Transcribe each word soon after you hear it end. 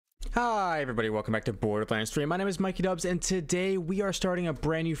Hi everybody, welcome back to Borderlands 3. My name is Mikey Dubs, and today we are starting a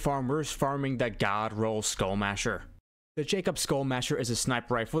brand new farm. We're farming the God Roll Skullmasher. The Jacob Skullmasher is a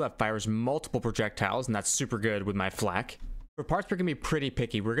sniper rifle that fires multiple projectiles, and that's super good with my flak. For parts, we're going to be pretty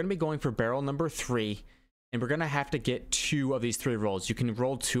picky. We're going to be going for barrel number 3, and we're going to have to get 2 of these 3 rolls. You can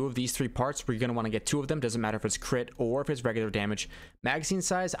roll 2 of these 3 parts, but you're going to want to get 2 of them. Doesn't matter if it's crit or if it's regular damage. Magazine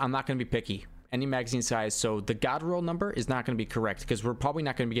size, I'm not going to be picky. Any magazine size, so the God roll number is not going to be correct because we're probably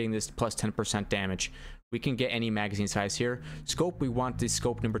not going to be getting this plus 10% damage. We can get any magazine size here. Scope, we want the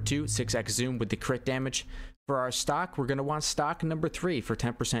scope number 2, 6x zoom with the crit damage. For our stock, we're going to want stock number 3 for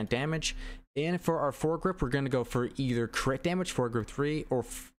 10% damage. And for our foregrip, we're going to go for either crit damage, foregrip 3, or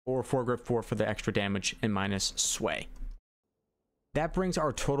foregrip 4 for the extra damage and minus sway. That brings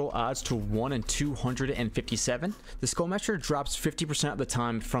our total odds to 1 in 257. The Skullmasher drops 50% of the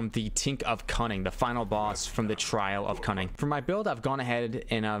time from the Tink of Cunning, the final boss from the Trial of Cunning. For my build, I've gone ahead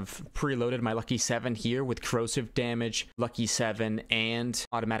and I've preloaded my Lucky 7 here with corrosive damage, Lucky 7, and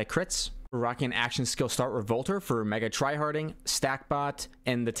automatic crits. We're rocking an action skill start Revolter for mega tryharding, Stackbot,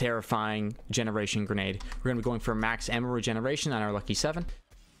 and the terrifying generation grenade. We're going to be going for max ammo regeneration on our Lucky 7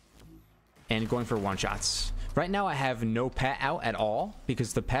 and going for one-shots. Right now, I have no pet out at all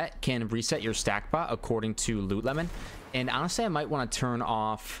because the pet can reset your stack bot according to Loot Lemon. And honestly, I might want to turn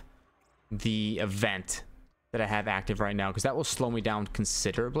off the event that I have active right now because that will slow me down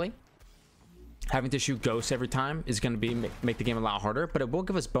considerably. Having to shoot ghosts every time is going to make the game a lot harder, but it will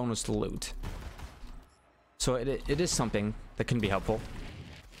give us bonus loot. So it is something that can be helpful.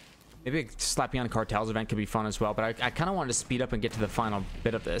 Maybe slapping on Cartel's event could be fun as well, but I kind of wanted to speed up and get to the final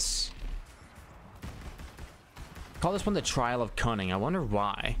bit of this. Call this one the Trial of Cunning. I wonder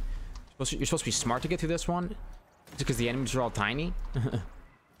why. You're supposed to be smart to get through this one? Is it because the enemies are all tiny?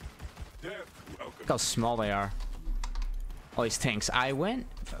 Look how small they are. All these tanks. I went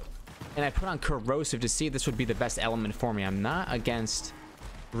and I put on corrosive to see if this would be the best element for me. I'm not against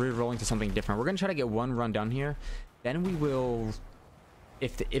re-rolling to something different. We're going to try to get one run done here. Then we will...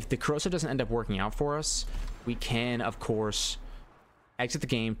 If the corrosive doesn't end up working out for us, we can, of course, exit the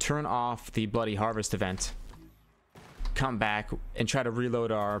game, turn off the Bloody Harvest event, come back and try to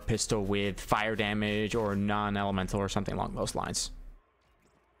reload our pistol with fire damage or non-elemental or something along those lines.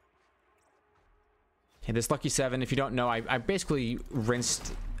 Okay, this Lucky 7, if you don't know, I basically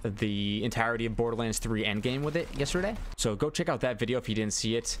rinsed the entirety of Borderlands 3 endgame with it yesterday. So go check out that video if you didn't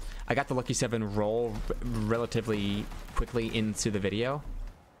see it. I got the Lucky 7 roll relatively quickly into the video.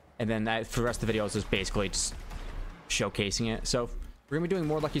 And then for the rest of the video, is just basically just showcasing it. So we're going to be doing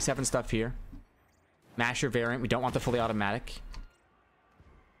more Lucky 7 stuff here. Masher variant, we don't want the fully automatic.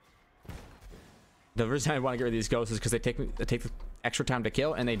 The reason I want to get rid of these ghosts is because they take extra time to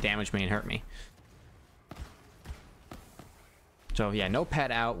kill and they damage me and hurt me. So yeah, no pet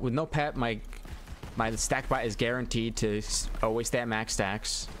out. With no pet, my stack bot is guaranteed to always stay at max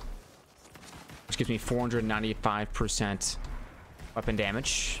stacks, which gives me 495% weapon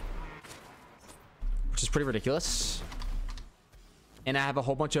damage, which is pretty ridiculous. And I have a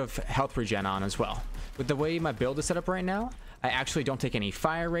whole bunch of health regen on as well. With the way my build is set up right now, I actually don't take any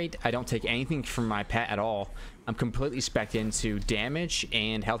fire rate. I don't take anything from my pet at all. I'm completely spec'd into damage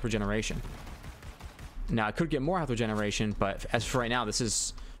and health regeneration. Now, I could get more health regeneration, but as for right now, this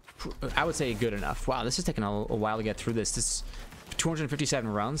is, I would say, good enough. Wow, this is taking a while to get through this. This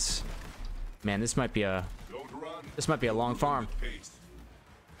 257 runs. Man, this might be a long farm.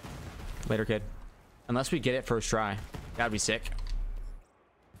 Later, kid. Unless we get it first try. That'd be sick.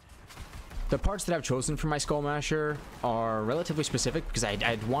 The parts that I've chosen for my Skullmasher are relatively specific because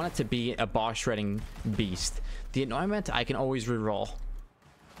I'd want it to be a boss shredding beast. The anointment I can always reroll,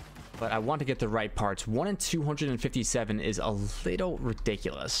 but I want to get the right parts. 1 in 257 is a little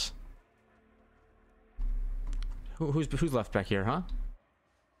ridiculous. Who's left back here, huh?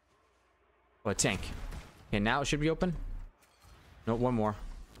 Oh, a tank. Okay, now it should be open. No, one more.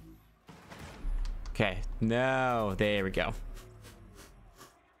 Okay, no, there we go.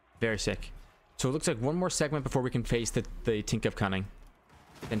 Very sick. So it looks like one more segment before we can face the Tink of Cunning.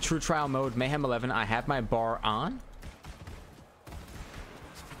 Then True Trial mode, Mayhem 11. I have my bar on.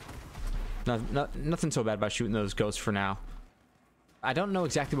 Nothing so bad about shooting those ghosts for now. I don't know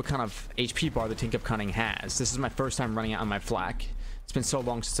exactly what kind of HP bar the Tink of Cunning has. This is my first time running it on my flak. It's been so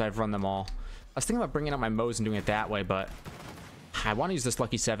long since I've run them all. I was thinking about bringing out my Moes and doing it that way, but I want to use this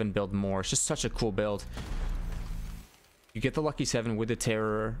Lucky 7 build more. It's just such a cool build. You get the Lucky 7 with the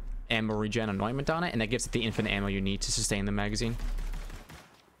Terror ammo regen anointment on it, and that gives it the infinite ammo you need to sustain the magazine.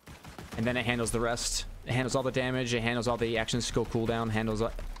 And then it handles the rest. It handles all the damage, it handles all the action skill cooldown, handles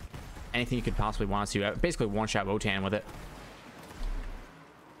anything you could possibly want to. Basically one-shot Wotan with it.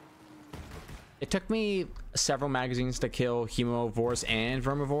 It took me several magazines to kill Hemovorus and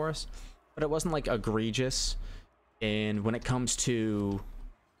Vermivorus, but it wasn't like egregious. And when it comes to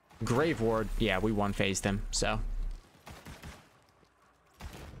Grave Ward, yeah, we one-phased them, so.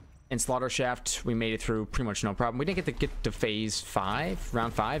 In Slaughter Shaft, we made it through pretty much no problem. We didn't get to phase 5,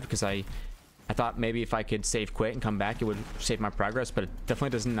 round 5, because I thought maybe if I could save quit and come back, it would save my progress, but it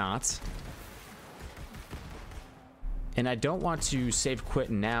definitely does not. And I don't want to save quit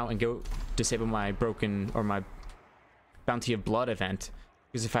now and go disable my broken or my Bounty of Blood event,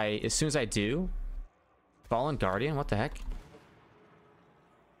 because if as soon as I do, Fallen Guardian, what the heck? Did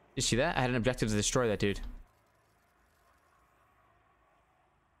you see that? I had an objective to destroy that dude.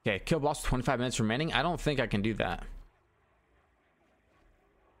 Okay, kill boss with 25 minutes remaining. I don't think I can do that.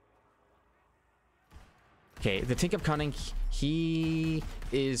 Okay, the Tink of Cunning, he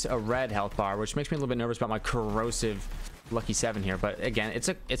is a red health bar, which makes me a little bit nervous about my corrosive Lucky 7 here. But again,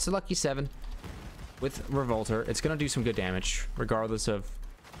 it's a Lucky 7 with Revolter. It's gonna do some good damage, regardless of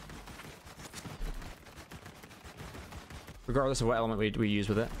what element we use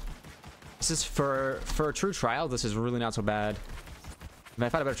with it. This is for a true trial. This is really not so bad. I might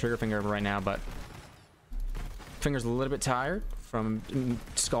find a better trigger finger right now, but finger's a little bit tired from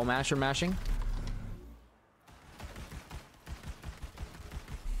Skullmasher mashing.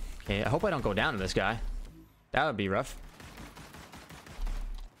 Okay, I hope I don't go down to this guy. That would be rough.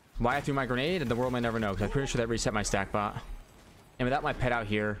 Why I threw my grenade, and the world may never know, because I'm pretty sure that reset my stack bot. And without my pet out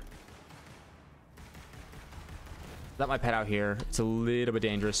here, it's a little bit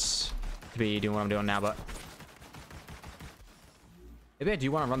dangerous to be doing what I'm doing now, but maybe I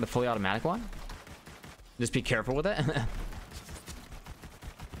do want to run the fully automatic one. Just be careful with it.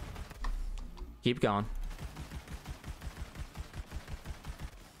 Keep going.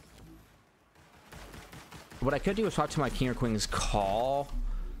 What I could do is swap to my King or Queen's Call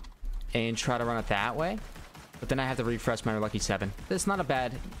and try to run it that way, but then I have to refresh my Lucky 7. That's not a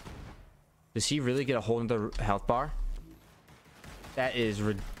bad. Does he really get a hold of the health bar? That is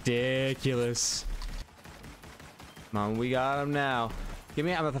ridiculous. Come on, we got him now. Give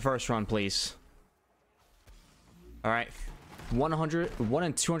me out of the first run, please. All right, 1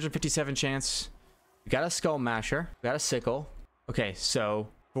 in 257 chance. We got a Skullmasher. We got a sickle. Okay, so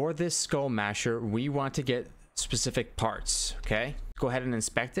for this Skullmasher, we want to get specific parts. Okay, go ahead and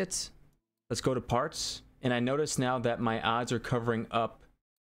inspect it. Let's go to parts, and I notice now that my odds are covering up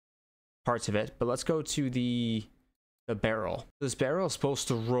parts of it. But let's go to the barrel. This barrel is supposed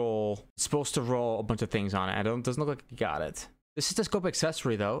to roll. It's supposed to roll a bunch of things on it. Doesn't look like you got it. This is the scope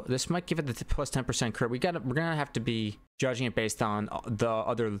accessory though. This might give it the plus 10% crit. We're gonna have to be judging it based on the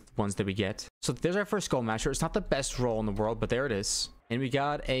other ones that we get. So there's our first Skullmasher. It's not the best roll in the world, but there it is. And we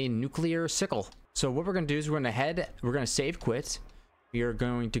got a nuclear sickle. So what we're gonna do is we're gonna save quit. We are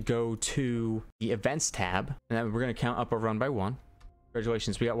going to go to the events tab, and then we're gonna count up a run by 1.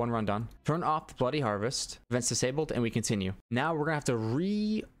 Congratulations, we got 1 run done. Turn off the Bloody Harvest. Events disabled, and we continue. Now we're gonna have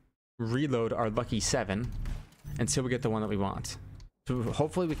to reload our Lucky 7 until we get the one that we want. So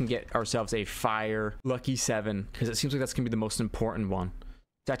hopefully we can get ourselves a fire Lucky 7, because it seems like that's gonna be the most important one.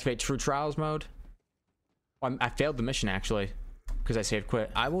 To activate True Trials mode. Well, I failed the mission actually, because I saved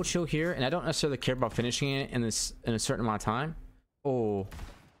quit. I will chill here, and I don't necessarily care about finishing it in a certain amount of time. Oh,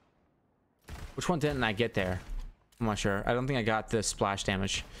 which one didn't I get there? I'm not sure. I don't think I got the splash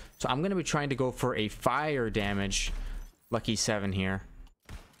damage. So I'm going to be trying to go for a fire damage Lucky 7 here.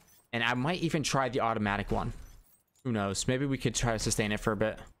 And I might even try the automatic one. Who knows? Maybe we could try to sustain it for a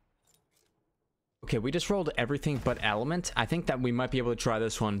bit. Okay, we just rolled everything but element. I think that we might be able to try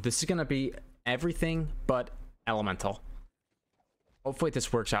this one. This is going to be everything but elemental. Hopefully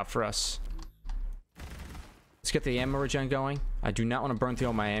this works out for us. Let's get the ammo regen going. I do not want to burn through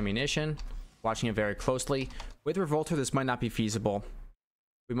all my ammunition. Watching it very closely. With Revolter, this might not be feasible.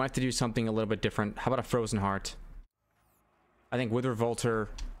 We might have to do something a little bit different. How about a Frozen Heart? I think with Revolter,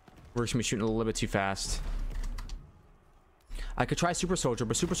 we're just gonna be shooting a little bit too fast. I could try Super Soldier,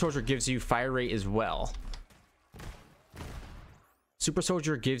 but Super Soldier gives you fire rate as well. Super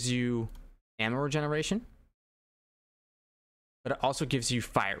Soldier gives you ammo regeneration, but it also gives you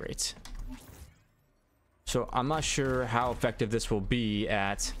fire rate. So I'm not sure how effective this will be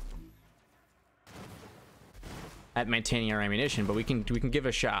at maintaining our ammunition, but we can give it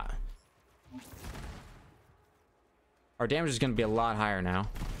a shot. Our damage is going to be a lot higher now,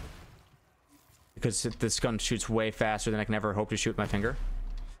 because this gun shoots way faster than I can ever hope to shoot with my finger.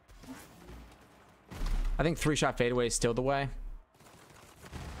 I think 3-shot fadeaway is still the way.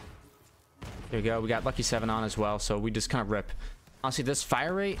 There we go. We got Lucky 7 on as well, so we just kind of rip. Honestly, this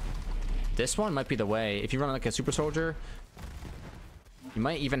fire rate, this one might be the way. If you run like a Super Soldier, You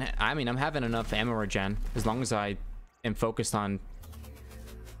might even, I mean, I'm having enough ammo regen as long as I am focused on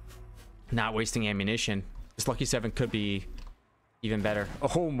not wasting ammunition. This Lucky 7 could be even better.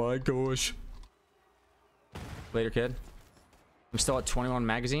 Oh my gosh. Later, kid. I'm still at 21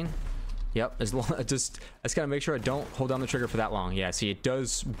 magazine. Yep, as long I just gotta make sure I don't hold down the trigger for that long. Yeah, see, it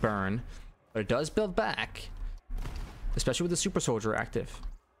does burn, but it does build back, especially with the super soldier active.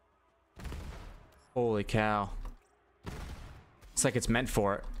 Holy cow. It's like it's meant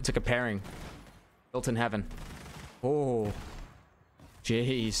for it. It's like a pairing built in heaven. Oh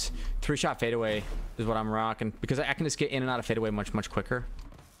jeez, 3-shot fadeaway is what I'm rocking because I can just get in and out of fadeaway much quicker.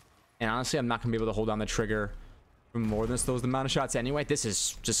 And honestly, I'm not gonna be able to hold down the trigger for more than those amount of shots anyway. This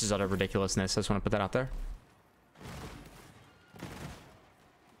is utter ridiculousness. I just want to put that out there.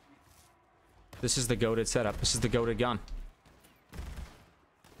 This is the goated setup. This is the goated gun.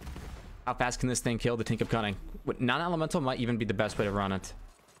 How fast can this thing kill the Tink of Cunning? Non-elemental might even be the best way to run it.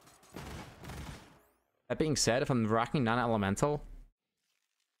 That being said, if I'm rocking non-elemental,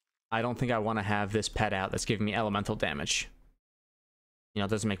 I don't think I want to have this pet out that's giving me elemental damage. You know,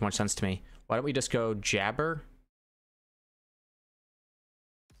 it doesn't make much sense to me. Why don't we just go Jabber?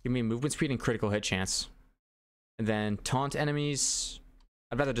 Give me movement speed and critical hit chance. And then taunt enemies.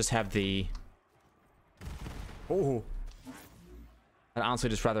 I'd rather just have the... Oh! I'd honestly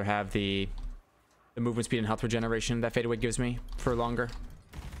just rather have the movement speed and health regeneration that fadeaway gives me for longer.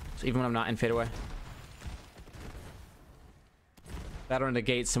 So even when I'm not in fadeaway. That'll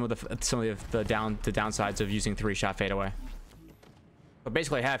negate some of the downsides of using 3-shot fadeaway. But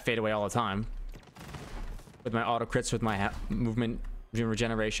basically I have fadeaway all the time. With my auto crits, with my movement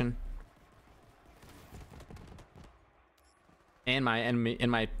regeneration. And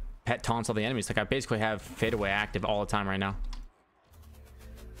my pet taunts all the enemies. Like I basically have fadeaway active all the time right now.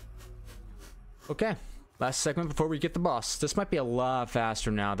 Okay, last segment before we get the boss. This might be a lot faster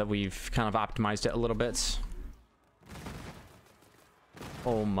now that we've kind of optimized it a little bit.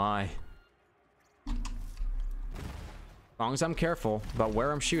 Oh my. As long as I'm careful about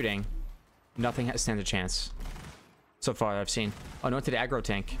where I'm shooting, nothing stands a chance. So far I've seen. Oh, no, to the aggro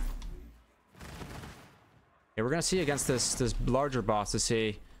tank. Yeah, we're gonna see against this larger boss to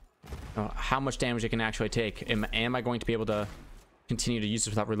see how much damage it can actually take. Am I going to be able to continue to use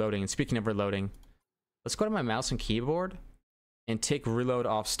this without reloading? And speaking of reloading, let's go to my mouse and keyboard and take reload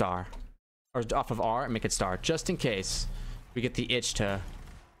off star, or off of R and make it star, just in case we get the itch to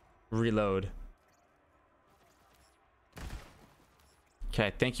reload.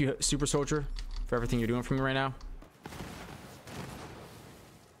 Okay, thank you, Super Soldier, for everything you're doing for me right now.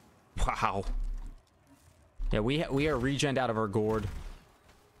 Wow. Yeah, we are regened out of our gourd.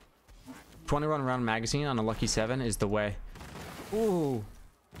 21 round magazine on a Lucky 7 is the way. Ooh.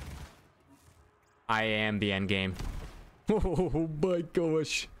 I am the end game. Oh my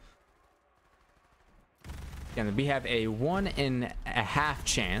gosh. And we have a 1.5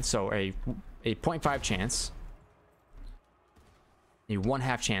 chance, so a 0.5 chance. A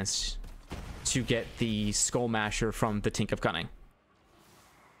 1/2 chance to get the Skullmasher from the Tink of Cunning.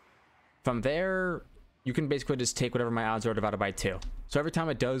 From there, you can basically just take whatever my odds are divided by 2. So every time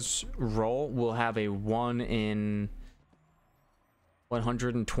it does roll, we'll have a 1 in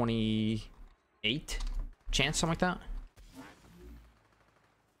 128 chance, something like that.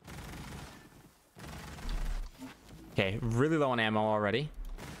 Okay, really low on ammo already.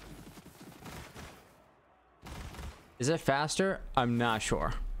 Is it faster? I'm not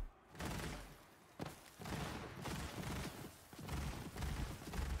sure.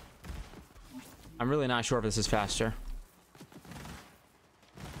 I'm really not sure if this is faster.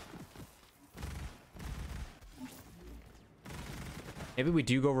 Maybe we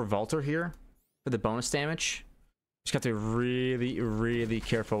do go Revolter here for the bonus damage. Just got to be really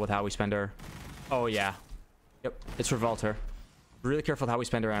careful with how we spend our... Oh, yeah. Yep, it's Revolter. Really careful with how we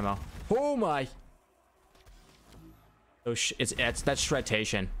spend our ammo. Oh, my... Oh, that's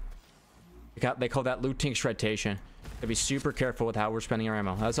shredtation. They call that loot tink shredtation. Gotta be super careful with how we're spending our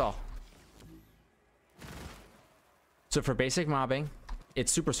ammo. That's all. So for basic mobbing,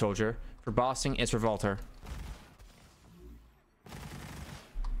 it's Super Soldier. For bossing, it's Revolter.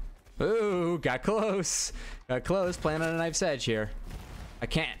 Ooh, got close. Got close. Playing on a knife's edge here. I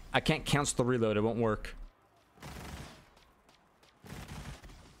can't cancel the reload. It won't work.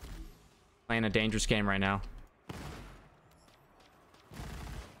 Playing a dangerous game right now.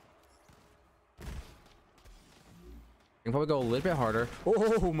 I can probably go a little bit harder.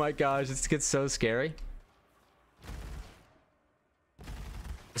 Oh my gosh, this gets so scary.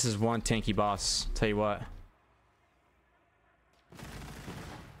 This is one tanky boss, tell you what.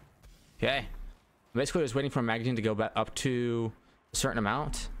 Okay. I'm basically just waiting for a magazine to go back up to a certain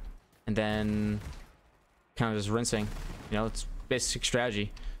amount, and then kind of just rinsing. You know, it's basic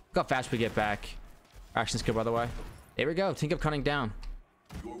strategy. Look how fast we get back. Action skill, by the way. There we go. Think of cutting down.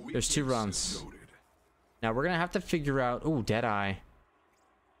 There's 2 runs. Now we're gonna have to figure out. Ooh, Deadeye.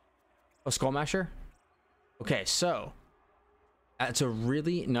 Oh, Skullmasher. Okay, so that's a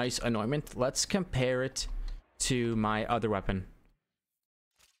really nice anointment. Let's compare it to my other weapon.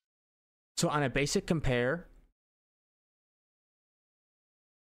 So on a basic compare,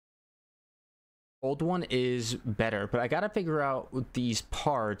 old one is better, but I gotta figure out with these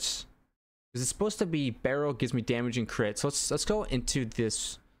parts, because it's supposed to be barrel gives me damage and crit. So let's go into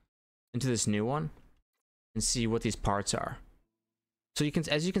this new one and see what these parts are. So you can,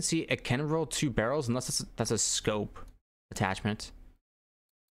 as you can see, it can roll 2 barrels unless that's a scope attachment.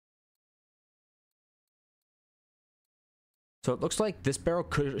 So it looks like this barrel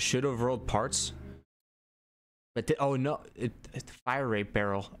should have rolled parts, but oh no, it's fire rate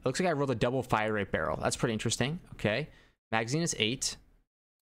barrel. It looks like I rolled a double fire rate barrel. That's pretty interesting. Okay, magazine is 8.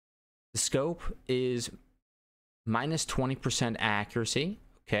 The scope is minus 20% accuracy.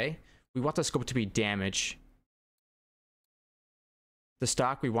 Okay, we want the scope to be damage. The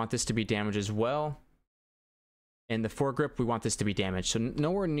stock, we want this to be damage as well. And the foregrip, we want this to be damage. So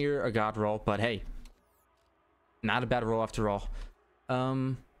nowhere near a god roll, but hey, not a bad roll after all. I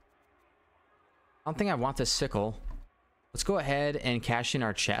don't think I want this sickle. Let's go ahead and cash in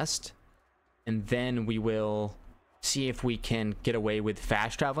our chest, and then we will see if we can get away with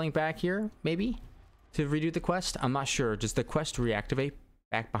fast traveling back here, maybe, to redo the quest. I'm not sure. Does the quest reactivate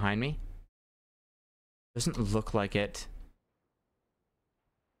back behind me? Doesn't look like it.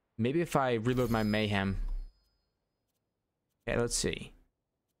 Maybe if I reload my mayhem. Okay, let's see.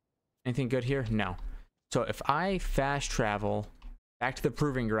 Anything good here? No. So if I fast travel back to the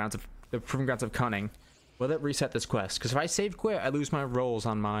proving grounds of cunning, will it reset this quest? Because if I save quit, I lose my rolls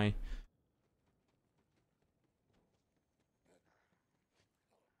on my.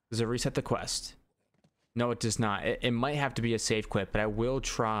 Does it reset the quest? No, it does not. It might have to be a save quit, but I will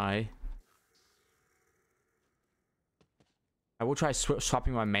try. I will try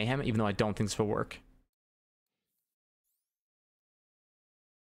swapping my mayhem, even though I don't think this will work.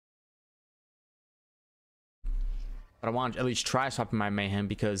 But I want to at least try swapping my mayhem,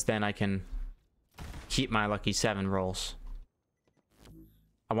 because then I can keep my lucky 7 rolls.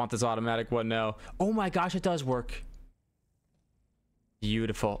 I want this automatic one now. Oh my gosh, it does work.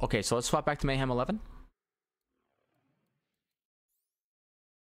 Beautiful. Okay, so let's swap back to mayhem 11.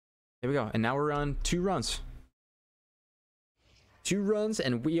 There we go. And now we're on 2 runs. 2 runs,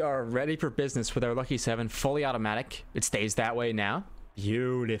 and we are ready for business with our lucky 7 fully automatic. It stays that way now.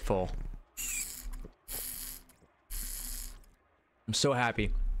 Beautiful. I'm so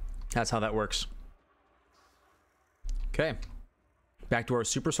happy. That's how that works. Okay. Back to our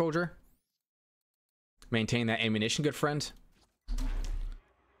super soldier. Maintain that ammunition, good friend.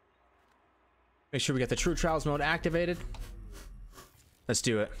 Make sure we get the true trials mode activated. Let's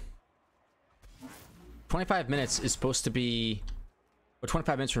do it. 25 minutes is supposed to be... Or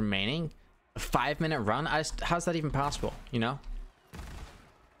 25 minutes remaining? A 5-minute run? How's that even possible, you know?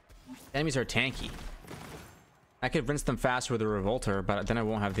 Enemies are tanky. I could rinse them faster with a revolter, but then I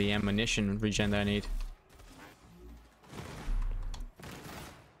won't have the ammunition regen that I need.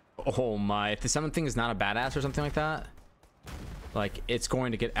 Oh my, if the summon thing is not a badass or something like that, like, it's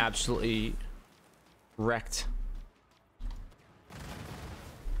going to get absolutely wrecked.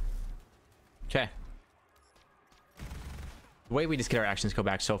 Okay. The way we just get our actions go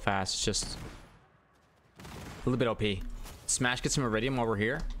back so fast, it's just a little bit OP. Smash gets some iridium while we're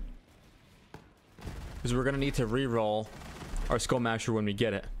here, because we're gonna need to re-roll our Skullmasher when we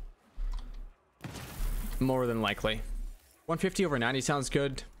get it. More than likely. 150 over 90 sounds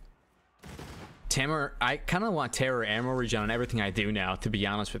good. Terror, I kind of want terror ammo regen on everything I do now, to be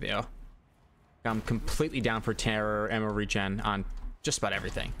honest with you. I'm completely down for terror ammo regen on just about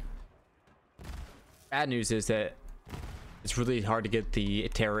everything. Bad news is that it's really hard to get the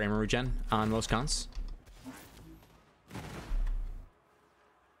terror ammo regen on most guns.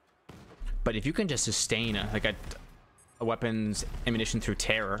 But if you can just sustain a weapon's ammunition through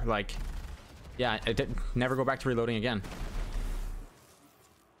terror, like, yeah, never go back to reloading again.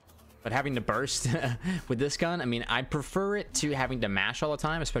 But having to burst with this gun, I mean, I prefer it to having to mash all the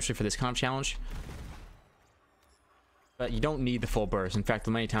time, especially for this kind of challenge. But you don't need the full burst. In fact,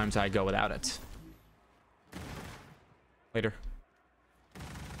 many times I go without it. Later.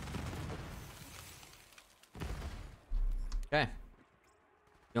 Okay.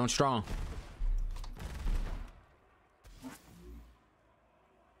 Going strong.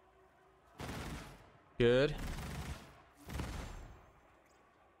 Good.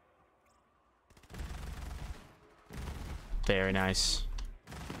 Very nice.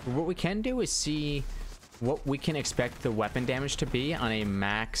 What we can do is see what we can expect the weapon damage to be on a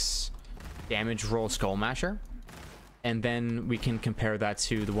max damage roll Skullmasher. And then we can compare that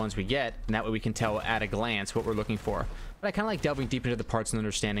to the ones we get, and that way we can tell at a glance what we're looking for. But I kind of like delving deep into the parts and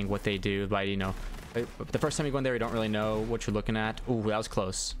understanding what they do by, you know, the first time you go in there, you don't really know what you're looking at. Ooh, that was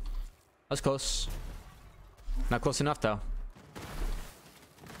close. That was close. Not close enough, though.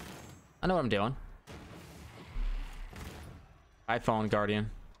 I know what I'm doing. I Fallen Guardian.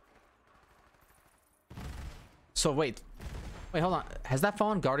 So, wait, hold on. Has that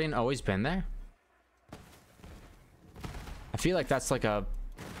Fallen Guardian always been there? I feel like that's like a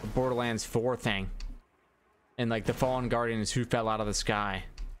Borderlands 4 thing. And like the Fallen Guardian is who fell out of the sky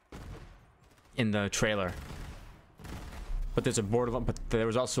in the trailer. But there's a but there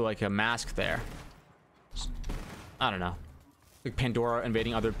was also like a mask there. I don't know. Like Pandora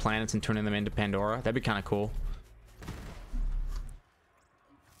invading other planets and turning them into Pandora. That'd be kind of cool.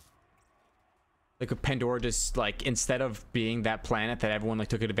 Like a Pandora just like, instead of being that planet that everyone like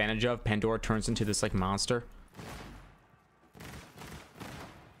took advantage of, Pandora turns into this like monster.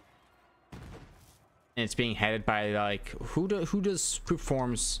 And it's being headed by like who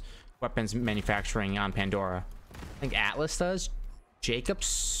performs weapons manufacturing on Pandora? I think Atlas does.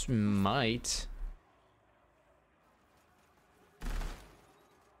 Jacobs might.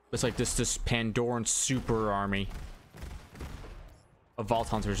 It's like this Pandoran super army of Vault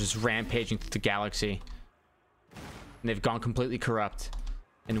Hunters just rampaging through the galaxy, and they've gone completely corrupt.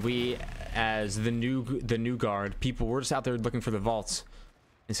 And we, as the new guard people, we're just out there looking for the vaults.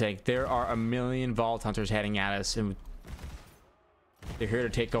 And saying there are a million Vault Hunters heading at us, and they're here to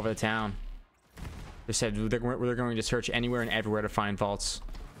take over the town. They said they're going to search anywhere and everywhere to find vaults.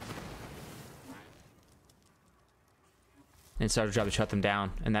 And it's our job to shut them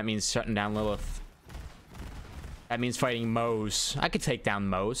down, and that means shutting down Lilith. That means fighting Mose. I could take down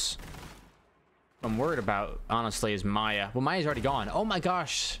Mose. What I'm worried about, honestly, is Maya. Well, Maya's already gone. Oh my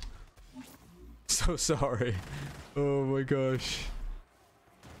gosh. So sorry. Oh my gosh.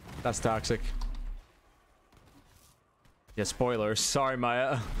 That's toxic. Yeah, spoilers. Sorry,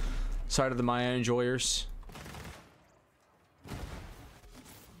 Maya. Sorry to the Maya enjoyers.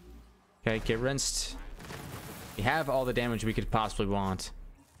 Okay, get rinsed. We have all the damage we could possibly want.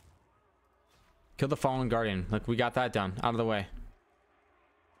 Kill the Fallen Guardian. Look, we got that done. Out of the way.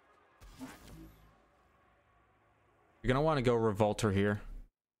 You're gonna want to go Revolter here.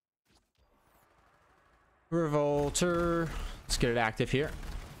 Revolter. Let's get it active here.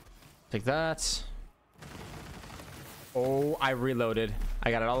 Take that. Oh, I reloaded.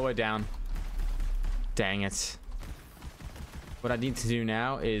 I got it all the way down. Dang it. What I need to do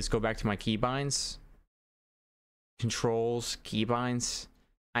now is go back to my keybinds. Controls, keybinds.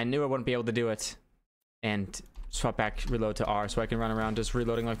 I knew I wouldn't be able to do it. And swap back, reload to R so I can run around just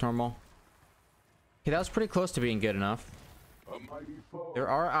reloading like normal. Okay, that was pretty close to being good enough. There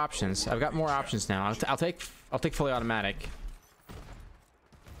are options. I've got more options now. I'll take fully automatic.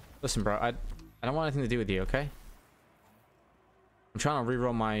 Listen, bro, I don't want anything to do with you, okay? I'm trying to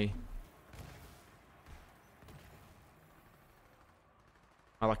reroll my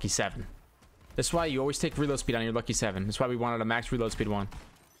lucky 7. This is why you always take reload speed on your lucky 7. That's why we wanted a max reload speed one.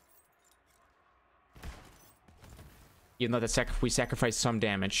 Even though we sacrificed some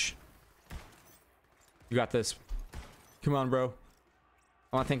damage. You got this. Come on, bro.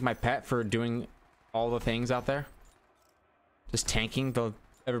 I want to thank my pet for doing all the things out there. Just tanking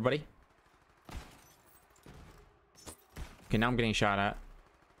everybody. Okay, now I'm getting shot at.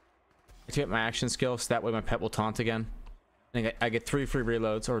 Activate my action skill so that way my pet will taunt again. I get 3 free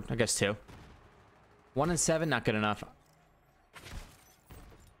reloads, or I guess 2. 1 and 7, not good enough.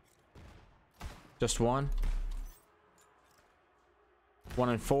 Just 1. 1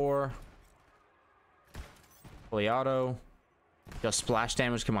 and 4. Fully auto. Just splash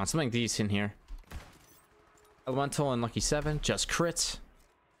damage. Come on, something decent here. Elemental and lucky 7. Just crits.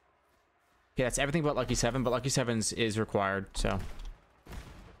 Okay, that's everything but lucky 7, but lucky 7's is required, so.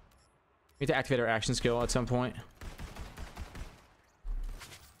 We need to activate our action skill at some point.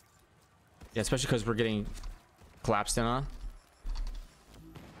 Yeah, especially because we're getting collapsed in on.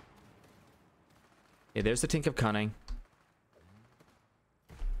 Yeah, there's the Tink of Cunning.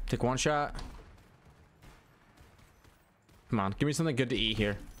 Take 1 shot. Come on, give me something good to eat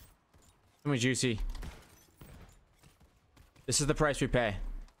here. Something juicy. This is the price we pay.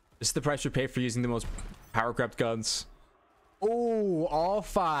 This is the price we pay for using the most power-crept guns. Oh, all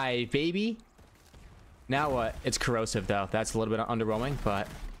 5, baby. Now what? It's corrosive, though. That's a little bit underwhelming, but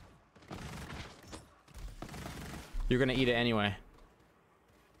you're gonna eat it anyway.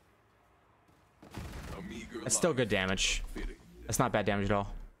 That's still good damage. That's not bad damage at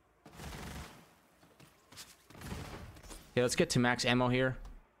all. Okay, let's get to max ammo here.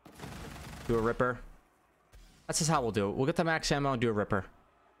 Do a ripper. That's just how we'll do it. We'll get the max ammo and do a ripper.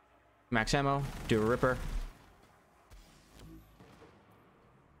 Max ammo, do a ripper.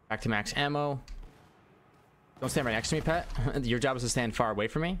 Back to max ammo. Don't stand right next to me, pet. Your job is to stand far away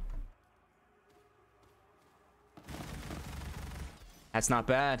from me. That's not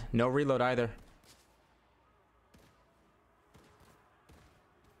bad. No reload either.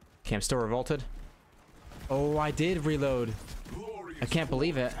 Okay, I'm still revolted. Oh, I did reload. I can't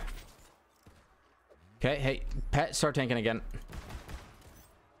believe it. Okay, hey, pet, start tanking again.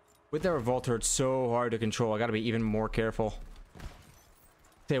 With the revolter, it's so hard to control. I gotta be even more careful.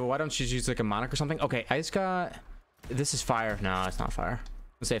 Okay, well, why don't you use like a monarch or something? Okay, I just got... This is fire. No, it's not fire.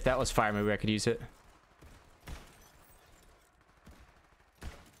 Let's say if that was fire, maybe I could use it.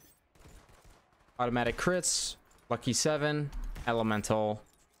 Automatic crits, lucky 7, elemental,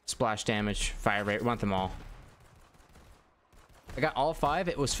 splash damage, fire rate. We want them all. I got all 5.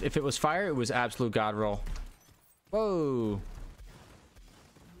 It was, if it was fire, it was absolute god roll. Whoa.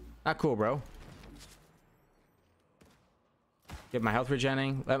 Not cool, bro. Get my health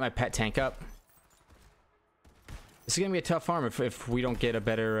regenning. Let my pet tank up. This is gonna be a tough farm if we don't get a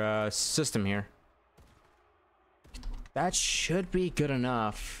better system here. That should be good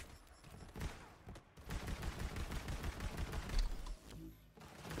enough.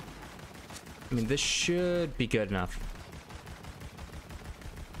 I mean, this should be good enough.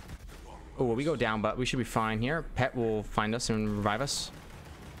 Oh, well, we go down, but we should be fine here. Pet will find us and revive us.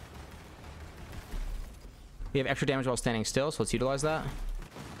 We have extra damage while standing still, so let's utilize that.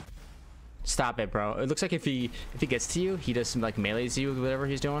 Stop it, bro. It looks like if he gets to you, he does some like melees you with whatever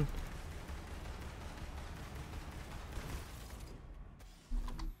he's doing.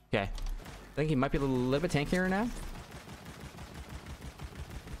 Okay. I think he might be a little bit tankier now.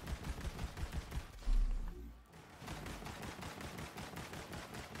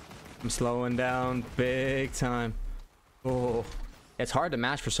 I'm slowing down big time. Oh, it's hard to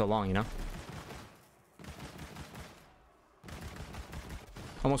match for so long, you know.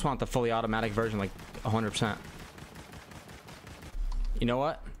 Almost want the fully automatic version, like 100%. You know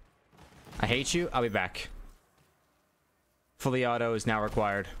what? I hate you. I'll be back. Fully auto is now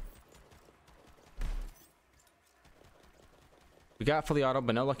required. We got fully auto,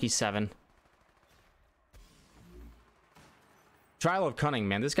 but no lucky 7. Trial of Cunning,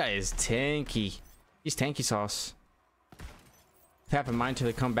 man. This guy is tanky. He's tanky sauce. I have in mind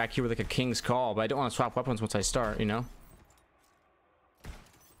to come back here with like a king's call, but I don't want to swap weapons once I start, you know?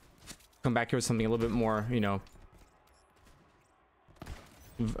 Come back here with something a little bit more, you know,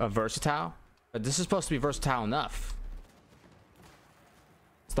 versatile. But this is supposed to be versatile enough.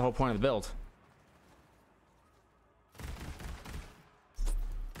 That's the whole point of the build.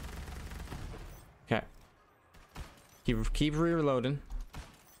 Okay. Keep reloading.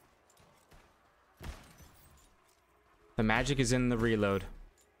 The magic is in the reload.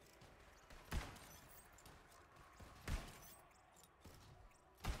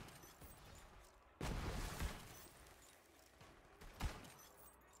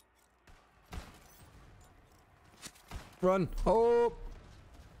 Run. Oh.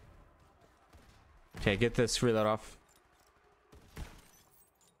 Okay, get this reload off.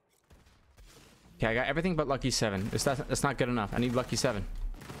 Okay, I got everything but lucky 7. That's not good enough. I need lucky 7.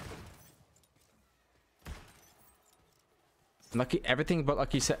 Lucky everything but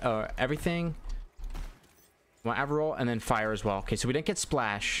lucky 7. Everything. Want Averroll and then fire as well. Okay, so we didn't get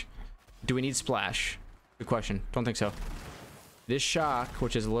splash. Do we need splash? Good question. Don't think so. This shock,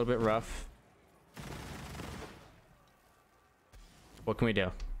 which is a little bit rough. What can we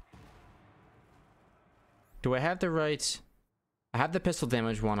do? Do I have the right... I have the pistol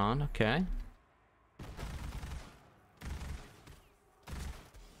damage one on. Okay.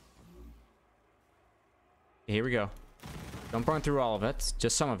 Here we go. Don't burn through all of it.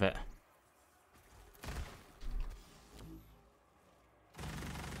 Just some of it.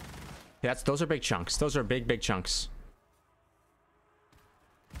 Those are big chunks. Those are big chunks.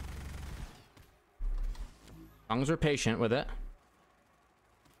 As long as we're patient with it.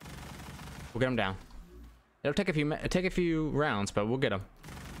 We'll get him down. It'll take a few rounds, but we'll get him.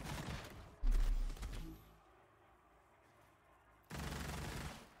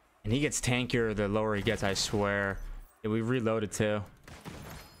 And he gets tankier the lower he gets, I swear. Yeah, we reloaded too.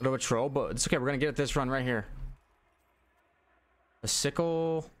 A little bit troll, but it's okay. We're gonna get it this run right here. A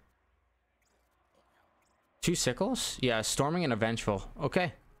sickle. 2 sickles? Yeah, storming and a vengeful.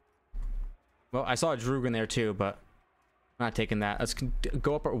 Okay. Well, I saw a Droog in there too, but I'm not taking that. Let's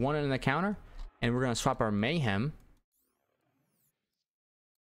go up at 1 in the counter. And we're going to swap our Mayhem.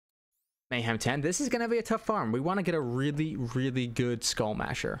 Mayhem 10. This is going to be a tough farm. We want to get a really, really good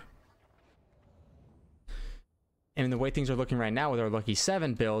Skullmasher. And the way things are looking right now with our Lucky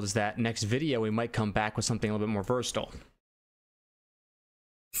 7 build is that next video we might come back with something a little bit more versatile.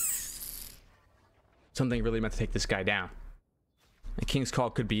 Something really meant to take this guy down. And King's Call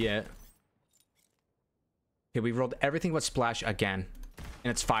could be it. Okay, we rolled everything but Splash again.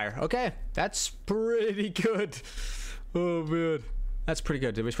 And it's fire. Okay, that's pretty good. Oh, man. That's pretty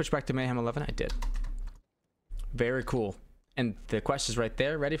good. Did we switch back to Mayhem 11? I did. Very cool. And the quest is right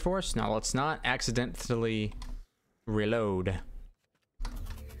there, ready for us. Now, let's not accidentally reload.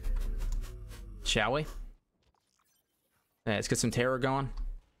 Shall we? Yeah, let's get some terror going.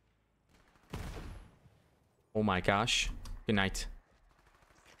 Oh my gosh. Good night.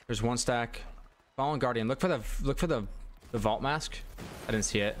 There's one stack. Fallen Guardian. Look for the vault mask. I didn't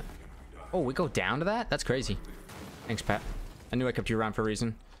see it. Oh, we go down to that? That's crazy. Thanks, Pat. I knew I kept you around for a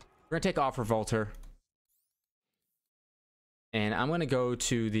reason. We're gonna take off Revolter. And I'm gonna go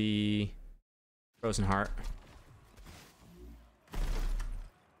to the Frozen Heart.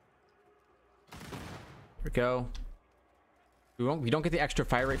 Here we go. We don't get the extra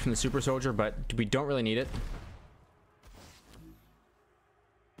fire rate from the Super Soldier, but we don't really need it.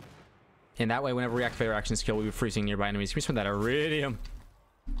 And that way, whenever we activate our action skill, we'll be freezing nearby enemies. Give me some of that Iridium.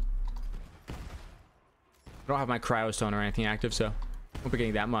 I don't have my Cryo Stone or anything active, so I won't be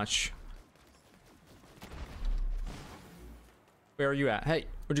getting that much. Where are you at? Hey,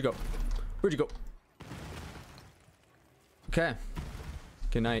 where'd you go? Where'd you go? Okay.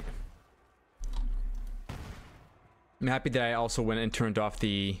 Good night. I'm happy that I also went and turned off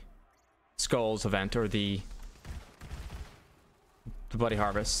the Skulls event, or the Bloody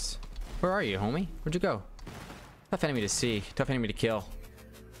Harvest. Where are you, homie? Where'd you go? Tough enemy to see. Tough enemy to kill.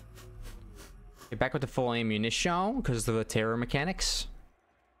 Get back with the full ammunition because of the terror mechanics.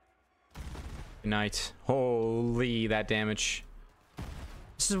 Good night. Holy, that damage.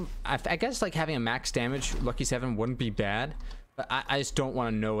 This is, I guess like having a max damage Lucky 7 wouldn't be bad, but I just don't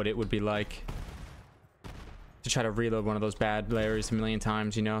want to know what it would be like to try to reload one of those bad Larrys a million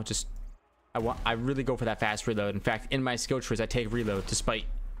times, you know? Just I really go for that fast reload. In fact, in my skill trees I take reload despite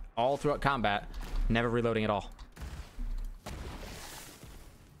all throughout combat never reloading at all.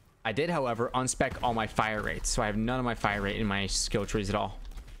 I did, however, unspec all my fire rates, so I have none of my fire rate in my skill trees at all.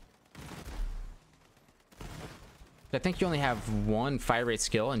 I think you only have one fire rate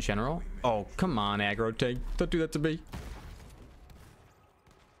skill in general. Oh, come on, aggro tank. Don't do that to me.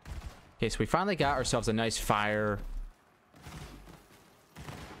 Okay, so we finally got ourselves a nice fire.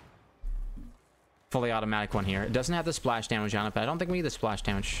 Fully automatic one here. It doesn't have the splash damage on it, but I don't think we need the splash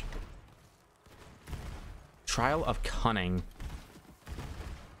damage. Trial of Cunning.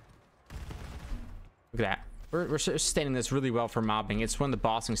 Look at that. We're sustaining this really well for mobbing. It's when the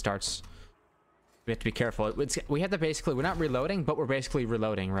bossing starts. We have to be careful. We have to basically, we're not reloading, but we're basically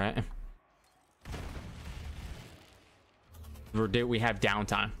reloading, right? We have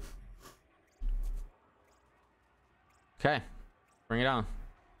downtime. Okay, bring it on.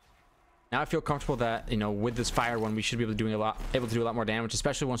 Now I feel comfortable that, you know, with this fire one, we should be able to do a lot more damage,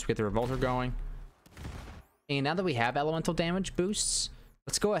 especially once we get the Revolter going. And now that we have elemental damage boosts,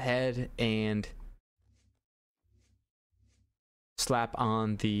 let's go ahead and slap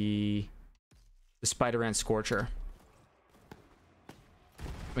on the Spider and Scorcher.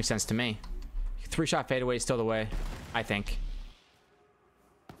 Makes sense to me. 3-shot fadeaway is still the way, I think.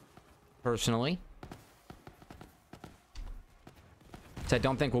 Personally. So I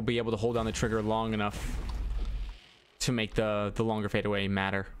don't think we'll be able to hold down the trigger long enough to make the longer fadeaway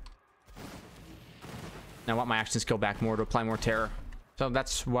matter. And I want my action skill back more to apply more terror. So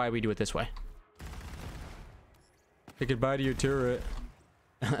that's why we do it this way. Say goodbye to your turret.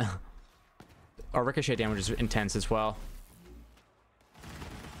 Our ricochet damage is intense as well.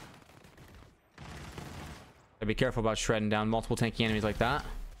 Gotta be careful about shredding down multiple tanky enemies like that.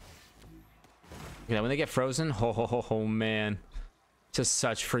 Yeah, when they get frozen, oh man. Just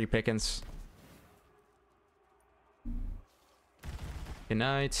such free pickings. Good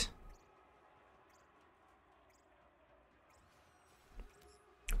night.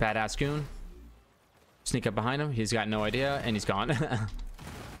 Badass goon. Sneak up behind him. He's got no idea, and he's gone.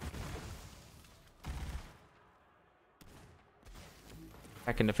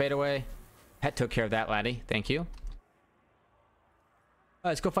 Back into fadeaway. Pet took care of that, laddie. Thank you.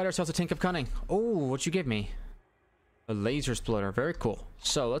 Let's go fight ourselves a Tink of Cunning. Oh, what'd you give me? A laser splitter. Very cool.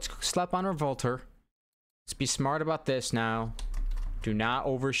 So let's slap on Revolter. Let's be smart about this now. Do not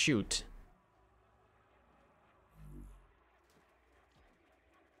overshoot.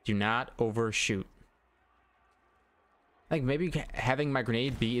 Do not overshoot. Like maybe having my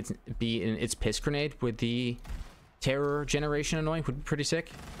grenade be in its piss grenade with the terror generation annoying would be pretty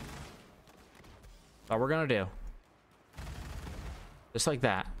sick. All we're gonna do. Just like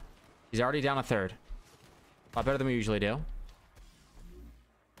that. He's already down a third. A lot better than we usually do.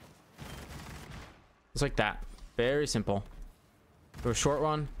 Just like that. Very simple. Do a short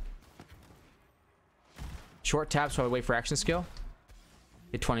one. Short taps while we wait for action skill.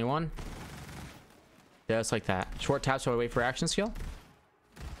 Hit 21. Just like that. Short taps while we wait for action skill.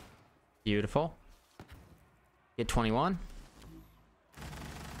 Beautiful. Get 21.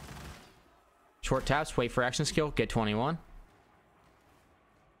 Short taps, wait for action skill, get 21.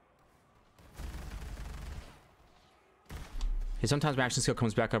 Okay, sometimes my action skill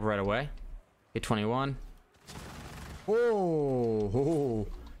comes back up right away. Get 21. Oh,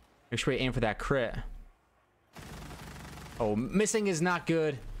 make sure we aim for that crit. Oh, missing is not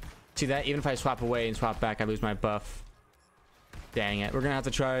good. See that? Even if I swap away and swap back, I lose my buff. Dang it. We're gonna have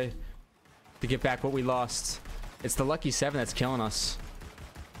to try to get back what we lost. It's the lucky 7 that's killing us.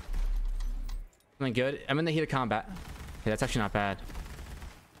 Something good. I'm in the heat of combat. Okay, that's actually not bad.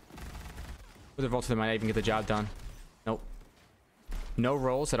 With the Volta, they might even get the job done. Nope. No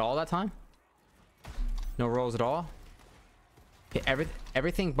rolls at all that time? No rolls at all? Okay,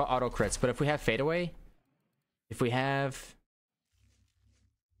 everything but auto crits. But if we have fadeaway, if we have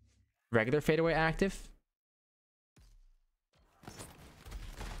regular fadeaway active,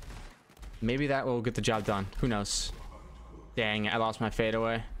 maybe that will get the job done. Who knows? Dang, I lost my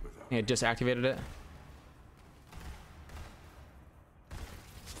fadeaway. I just activated it.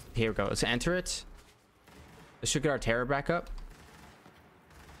 Here we go. Let's enter it. This should get our terror back up.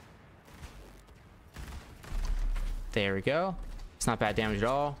 There we go. It's not bad damage at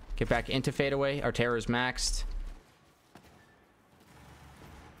all. Get back into fadeaway. Our terror is maxed.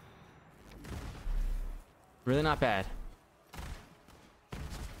 Really not bad.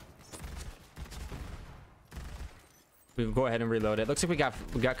 We can go ahead and reload it. Looks like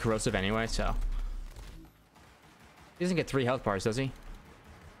we got corrosive anyway, so he doesn't get 3 health bars, does he?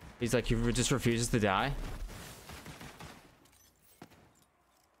 He's like, he just refuses to die.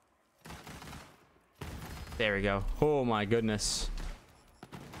 There we go. Oh my goodness.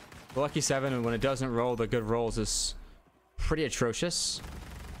 The lucky 7, when it doesn't roll the good rolls, is pretty atrocious.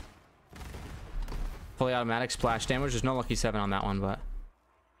 Fully automatic splash damage. There's no lucky 7 on that one, but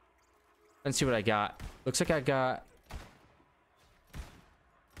let's see what I got. Looks like I got.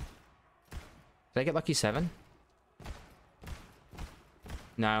 Did I get lucky 7?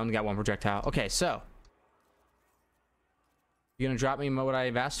 No, I only got 1 projectile. Okay, so you gonna drop me what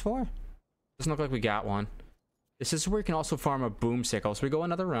I've asked for? Doesn't look like we got one. This is where you can also farm a boom sickle. So we go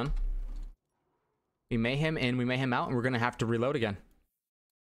another run. We mayhem in, we mayhem out, and we're gonna have to reload again.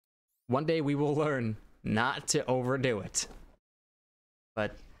 One day we will learn not to overdo it,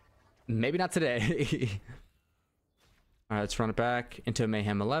 but maybe not today. All right, let's run it back into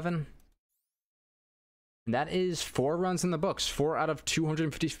mayhem 11. And that is 4 runs in the books. 4 out of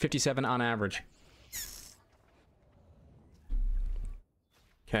 257 on average.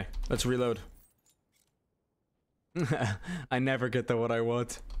 Okay, let's reload. I never get the what I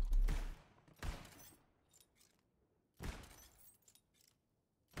want.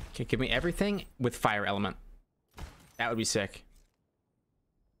 Okay, give me everything with fire element. That would be sick.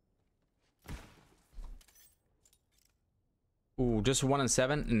 Ooh, just 1 and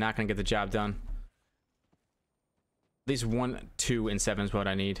 7. Not gonna get the job done. At least 1, 2, and 7 is what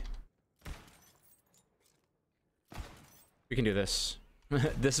I need. We can do this.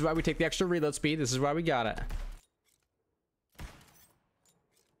 This is why we take the extra reload speed. This is why we got it.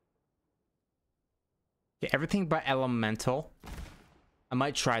 Okay, everything but elemental. I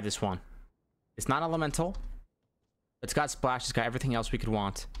might try this one. It's not elemental. It's got splash. It's got everything else we could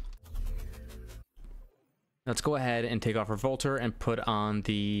want. Let's go ahead and take off our Volter and put on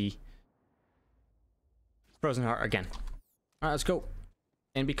the Frozen Heart again. All right, let's go.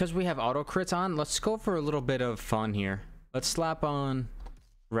 And because we have auto crits on, let's go for a little bit of fun here. Let's slap on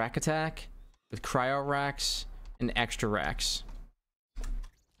rack attack with cryo racks and extra racks.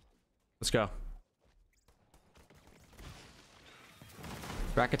 Let's go.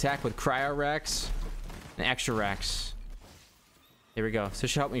 Rack attack with cryo racks and extra racks. There we go. So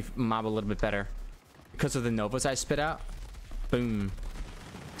this should help me mob a little bit better because of the novas I spit out. Boom.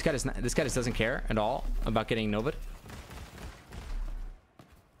 This guy just doesn't care at all about getting novad.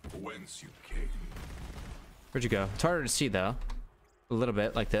 Whence you came. Where'd you go? It's harder to see though. A little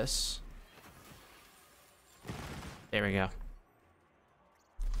bit like this. There we go.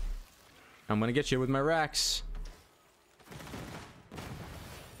 I'm gonna get you with my racks.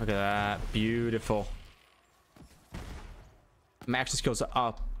 Look at that. Beautiful. My action skills are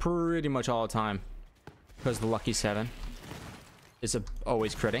up pretty much all the time because the lucky 7 is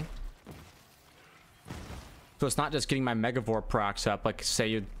always critting. So it's not just getting my Megavore procs up, like say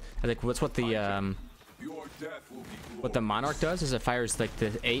you, I think that's what the Monarch does is it fires like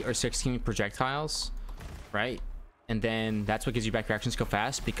the 8 or 16 projectiles, right? And then that's what gives you back your action skill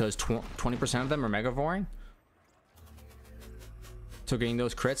fast because 20% of them are Megavoring. So getting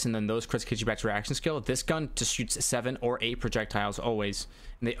those crits and then those crits get you back to your action skill. This gun just shoots 7 or 8 projectiles always,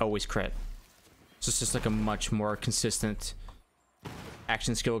 and they always crit. So it's just like a much more consistent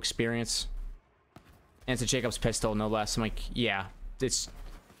action skill experience. And it's a Jacob's pistol, no less. I'm like, yeah, it's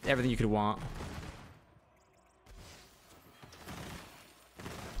everything you could want.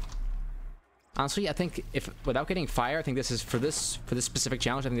 Honestly, I think if without getting fire, I think this is for this specific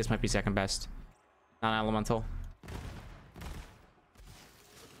challenge. I think this might be second best, non-elemental.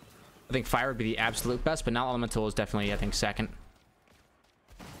 I think fire would be the absolute best, but non-elemental is definitely, I think, second.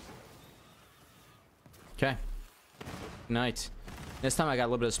 Okay. Night. This time I got a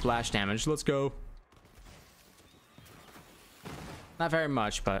little bit of splash damage. Let's go. Not very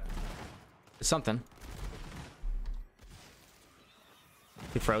much, but it's something.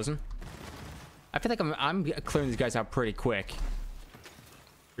 Get frozen. I feel like I'm clearing these guys out pretty quick.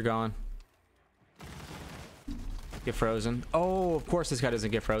 You're gone. Get frozen. Oh, of course this guy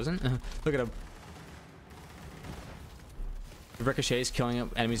doesn't get frozen. Look at him. The ricochet is killing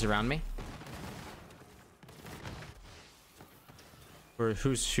enemies around me. Or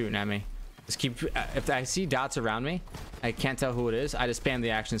who's shooting at me? Just keep. If I see dots around me, I can't tell who it is. I just spam the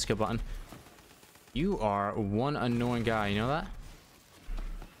action skill button. You are one annoying guy. You know that?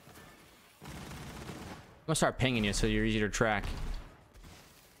 I'm gonna start pinging you so you're easier to track.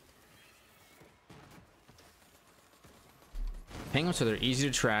 Ping them so they're easy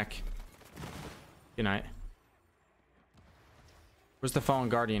to track. Good night. Where's the Fallen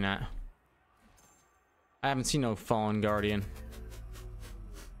Guardian at? I haven't seen no Fallen Guardian.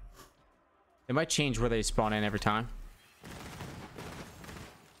 It might change where they spawn in every time.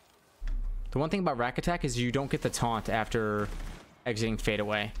 The one thing about Rack Attack is you don't get the taunt after exiting Fade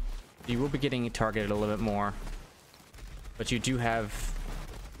Away. You will be getting targeted a little bit more. But you do have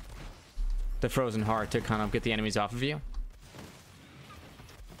the Frozen Heart to kind of get the enemies off of you.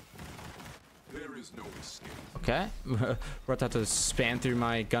 There is no escape. Okay. We're about to have to span through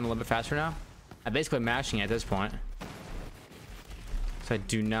my gun a little bit faster now. I'm basically mashing it at this point. So I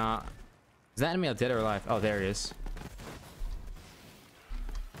do not... Is that enemy dead or alive? Oh, there he is.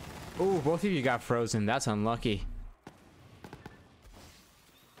 Oh, both of you got frozen. That's unlucky.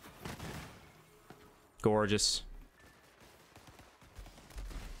 Gorgeous.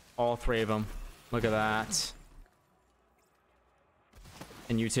 All 3 of them. Look at that.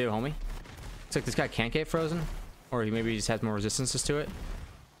 And you too, homie. Looks like this guy can't get frozen. Or he maybe just has more resistances to it.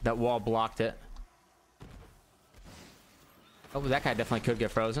 That wall blocked it. Oh, that guy definitely could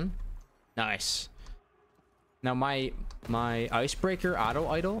get frozen. Nice. Now my icebreaker auto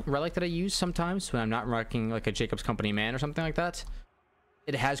idol relic that I use sometimes when I'm not rocking like a Jacob's Company man or something like that,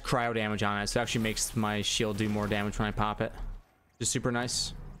 it has cryo damage on it, so it actually makes my shield do more damage when I pop it. Just super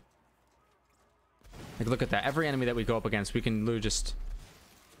nice. Like, look at that. Every enemy that we go up against, we can literally just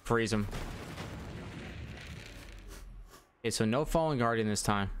freeze them. Okay, so no Fallen Guardian this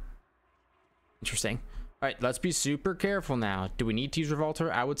time. Interesting. All right, let's be super careful now. Do we need to use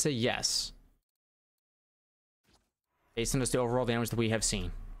Revolter? I would say yes. Based on just the overall damage that we have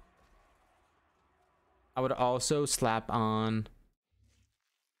seen. I would also slap on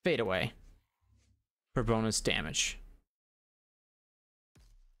Fade Away for bonus damage.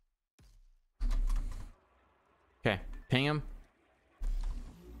 Okay, ping him.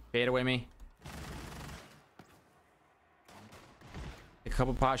 Fade away me. A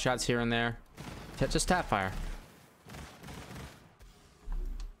couple pot shots here and there. Just tap fire.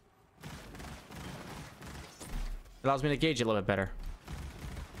 It allows me to gauge it a little bit better.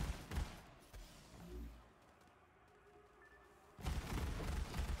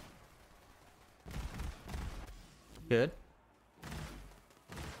 Good.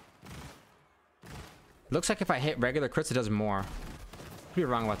 Looks like if I hit regular crits, it does more. Could be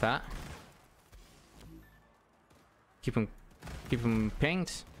wrong about that. Keep him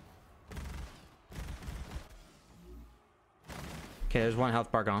pinged. Okay, there's one health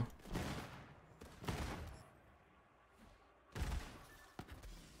bar gone.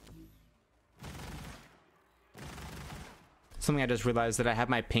 Something I just realized that I have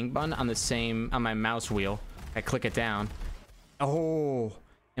my ping button on on my mouse wheel. I click it down. Oh,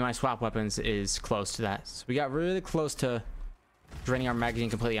 and my swap weapons is close to that. So we got really close to Draining our magazine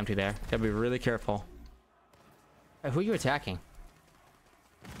completely empty there. Gotta be really careful. Hey, who are you attacking?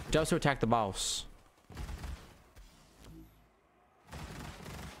 Just to attack the boss.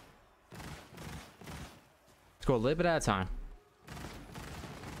 Let's go a little bit at a time.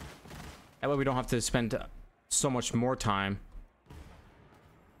 That way we don't have to spend so much more time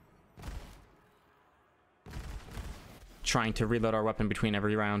trying to reload our weapon between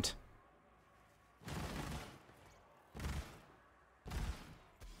every round.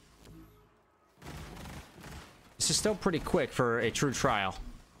 This is still pretty quick for a true trial.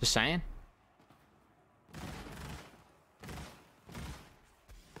 Just saying.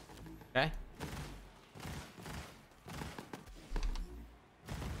 Okay.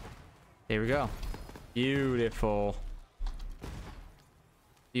 There we go. Beautiful.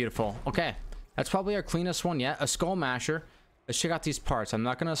 Beautiful. Okay. That's probably our cleanest one yet. A Skullmasher. Let's check out these parts. I'm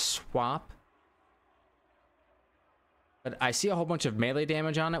not going to swap. But I see a whole bunch of melee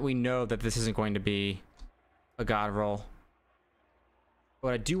damage on it. We know that this isn't going to be a god roll.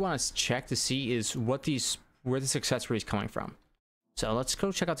 What I do want to check to see is where this accessory is coming from. So let's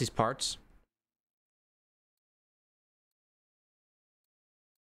go check out these parts.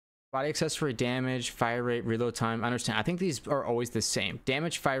 Body accessory, damage, fire rate, reload time. I understand. I think these are always the same.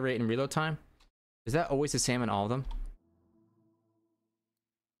 Damage, fire rate, and reload time. Is that always the same in all of them?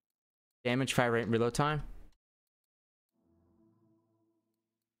 Damage, fire rate, and reload time.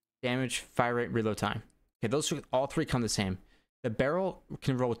 Damage, fire rate, reload time. Okay, those all three come the same. The barrel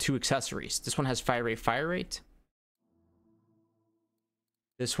can roll with 2 accessories. This one has fire rate, fire rate.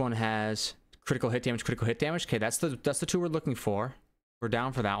 This one has critical hit damage, critical hit damage. Okay, that's the 2 we're looking for. We're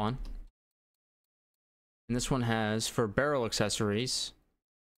down for that one. And this one has, for barrel accessories,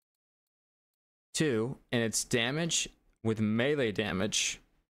 2, and it's damage with melee damage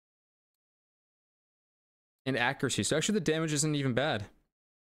and accuracy. So actually the damage isn't even bad.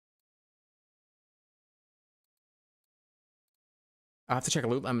 I'll have to check a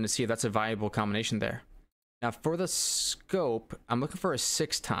loot limit to see if that's a viable combination there. Now for the scope, I'm looking for a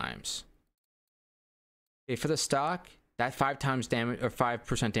 6 times. Okay, for the stock, that 5 times damage or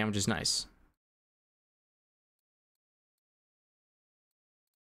 5% damage is nice.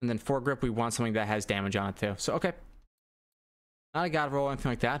 And then foregrip, we want something that has damage on it too. So okay. Not a god roll or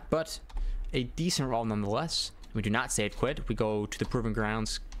anything like that, but a decent roll nonetheless. We do not save quit. We go to the proving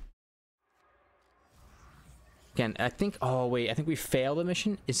grounds. Again, I think, oh wait, I think we failed the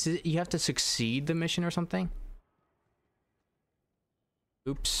mission. Is it, you have to succeed the mission or something?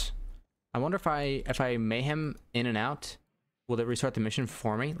 Oops. I wonder if I mayhem in and out, will it restart the mission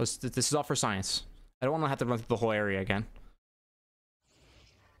for me? This is all for science. I don't want to have to run through the whole area again.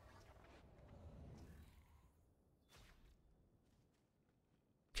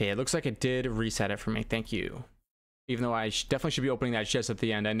 Okay, it looks like it did reset it for me. Thank you. Even though I definitely should be opening that chest at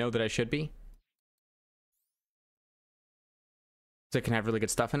the end. I know that I should be. So it can have really good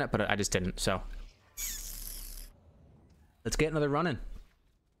stuff in it, but I just didn't, so. Let's get another run in.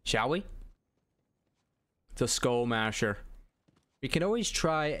 Shall we? The Skullmasher. We can always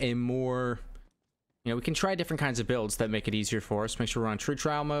try a more... You know, we can try different kinds of builds that make it easier for us. Make sure we're on true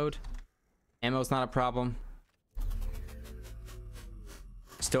trial mode. Ammo's not a problem.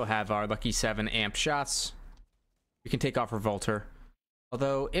 Still have our lucky 7 amp shots. We can take off Revolter.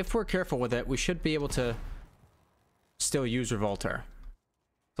 Although, if we're careful with it, we should be able to still use Revolter.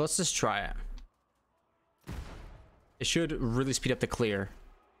 So let's just try it. It should really speed up the clear.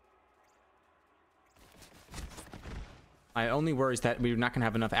 My only worry is that we're not going to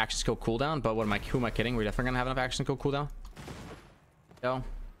have enough action skill cooldown, but who am I kidding? We're definitely going to have enough action skill cooldown. So,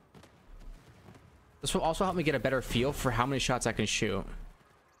 this will also help me get a better feel for how many shots I can shoot.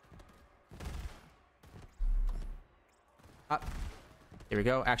 Here we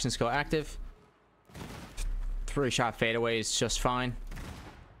go. Action skill active. 3-shot fadeaway is just fine.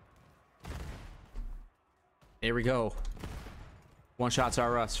 There we go. 1 shots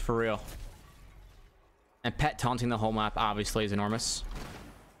are us for real. And pet taunting the whole map obviously is enormous.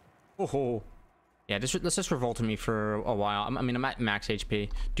 Oh, yeah. Let's just revolt me for a while. I mean, I'm at max HP.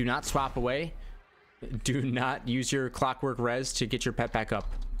 Do not swap away. Do not use your clockwork res to get your pet back up.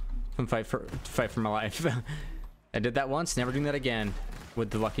 And fight for my life. I did that once. Never doing that again with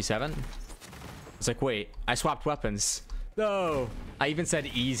the lucky 7. It's like, wait, I swapped weapons. No, I even said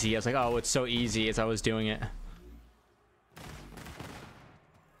easy. I was like, oh, it's so easy as I was doing it.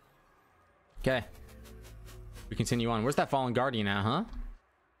 Okay. We continue on. Where's that fallen guardian at, huh?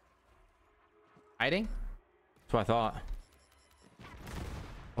 Hiding? That's what I thought.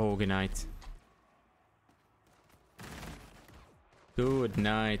 Oh, good night. Good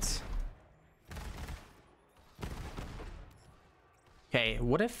night. Okay,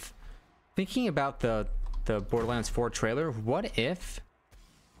 what if, thinking about the Borderlands 4 trailer, what if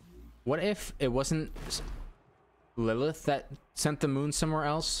it wasn't Lilith that sent the moon somewhere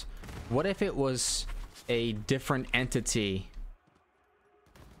else? What if it was a different entity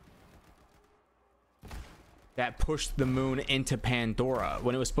that pushed the moon into Pandora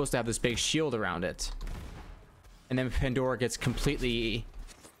when it was supposed to have this big shield around it? And then Pandora gets completely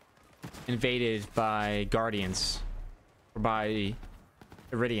invaded by Guardians, or by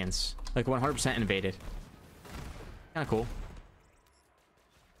Iridians, like 100% invaded. Kind of cool.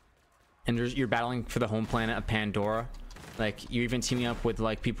 And you're battling for the home planet of Pandora. Like, you're even teaming up with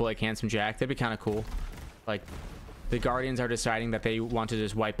like people like Handsome Jack. That'd be kind of cool. Like, the Guardians are deciding that they want to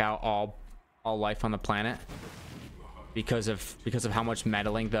just wipe out all life on the planet because of how much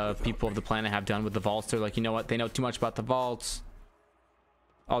meddling the people of the planet have done with the vaults. They're like, you know what? They know too much about the vaults.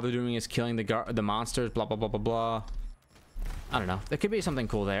 All they're doing is killing the monsters. Blah blah blah blah blah. I don't know. There could be something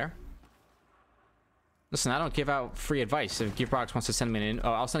cool there. Listen, I don't give out free advice. If Gearbox wants to send me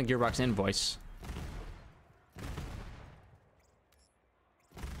I'll send a Gearbox invoice.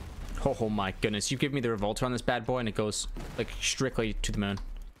 Oh my goodness. You give me the Revolter on this bad boy and it goes like strictly to the moon.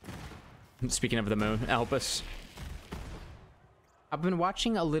 Speaking of the moon, Elpis. I've been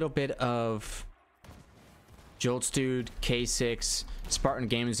watching a little bit of Jolts Dude, K6, Spartan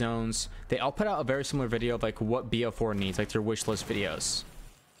Game Zones. They all put out a very similar video of like what BO4 needs, like their wish list videos.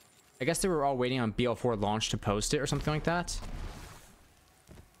 I guess they were all waiting on BO4 launch to post it or something like that.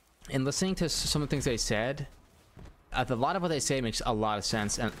 And listening to some of the things they said, a lot of what they say makes a lot of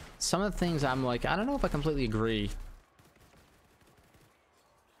sense. And some of the things I'm like, I don't know if I completely agree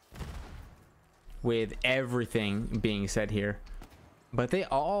with everything being said here. But they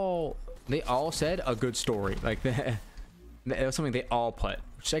all said a good story. Like, it was something they all put,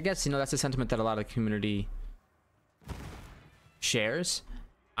 which I guess, you know, that's a sentiment that a lot of the community shares.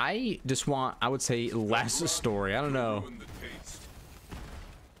 I just want, I would say, less story. I don't know.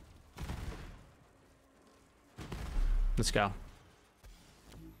 Let's go.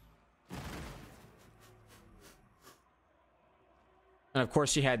 And of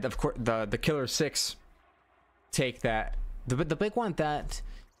course, you had the Killer 6 take that. The big one that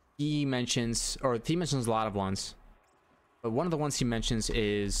he mentions, or he mentions a lot of ones, but one of the ones he mentions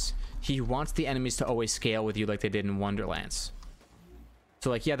is he wants the enemies to always scale with you like they did in Wonderlands. So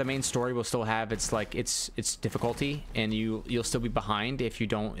like, yeah, the main story will still have its difficulty, and you'll still be behind if you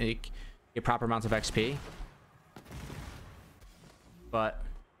don't get proper amounts of XP. But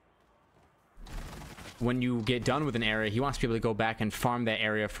when you get done with an area, he wants people to go back and farm that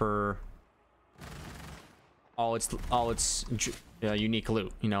area for all its unique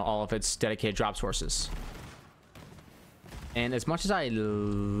loot, you know, all of its dedicated drop sources. And as much as I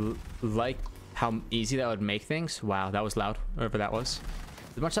like how easy that would make things, wow, that was loud, whatever that was.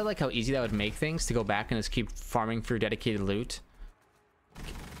 As much as I like how easy that would make things to go back and just keep farming for dedicated loot,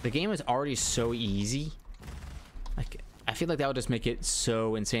 the game is already so easy. Like, I feel like that would just make it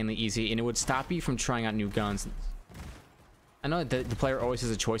so insanely easy, and it would stop you from trying out new guns. I know that the player always has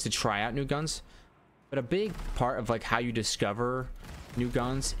a choice to try out new guns, but a big part of like how you discover new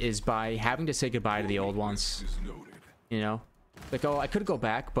guns is by having to say goodbye to the old ones. You know, like, oh, I could go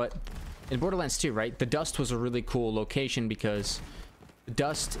back, but in Borderlands 2, right, the dust was a really cool location because the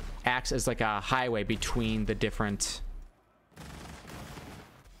dust acts as like a highway between the different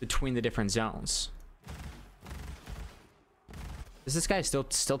zones. Is this guy still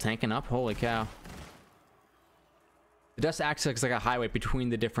tanking up? Holy cow. The dust acts as like a highway between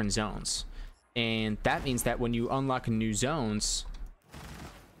the different zones. And that means that when you unlock new zones,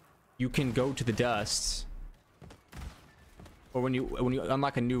 you can go to the dust. Or when you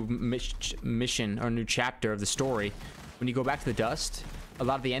unlock a new mission or a new chapter of the story, when you go back to the dust, a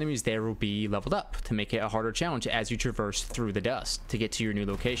lot of the enemies there will be leveled up to make it a harder challenge as you traverse through the dust to get to your new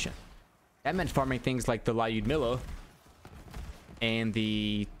location. That meant farming things like the Layud Milo and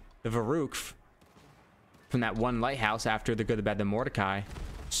the Varuk from that one lighthouse after the Good, the Bad, the Mordecai.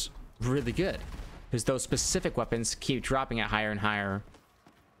 It's really good because those specific weapons keep dropping at higher and higher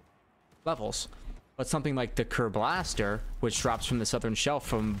levels. But something like the Kerr Blaster, which drops from the southern shelf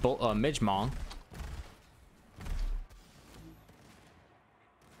from Midgemong,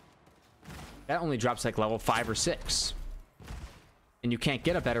 that only drops like level 5 or 6, and you can't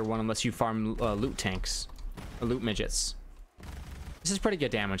get a better one unless you farm loot tanks or loot midgets. This is pretty good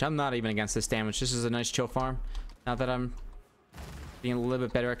damage. I'm not even against this damage. This is a nice chill farm. Now that I'm being a little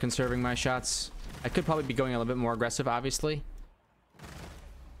bit better at conserving my shots, I could probably be going a little bit more aggressive, obviously.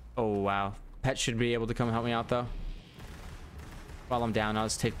 Oh wow, Pet should be able to come help me out though. While I'm down, I'll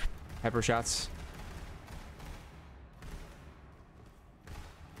just take pepper shots.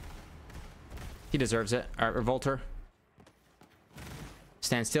 He deserves it. All right, Revolter.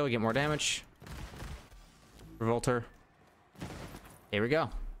 Stand still, get more damage. Revolter. Here we go.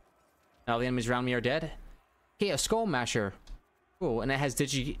 All the enemies around me are dead. Okay, a Skullmasher. Cool, and it has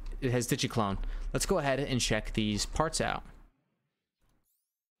Digiclone. Let's go ahead and check these parts out.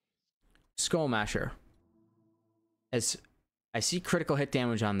 Skullmasher. As I see critical hit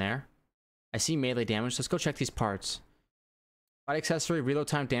damage on there. I see melee damage. Let's go check these parts. Body accessory, reload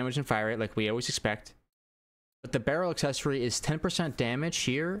time, damage, and fire rate, like we always expect. But the barrel accessory is 10% damage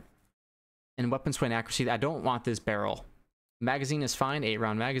here. And weapon swing accuracy. I don't want this barrel. Magazine is fine,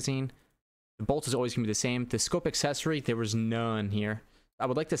 8-round magazine. The bolt is always going to be the same. The scope accessory, there was none here. I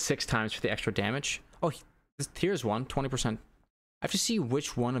would like the 6 times for the extra damage. Oh, here's one, 20%. I have to see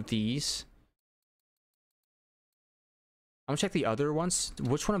which one of these. I'm gonna check the other ones.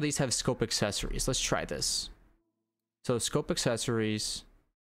 Which one of these have scope accessories? Let's try this. So scope accessories.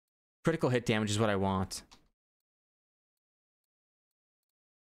 Critical hit damage is what I want.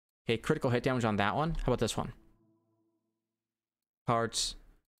 Okay, critical hit damage on that one. How about this one? Parts.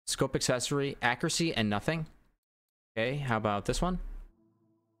 Scope accessory. Accuracy and nothing. Okay, how about this one?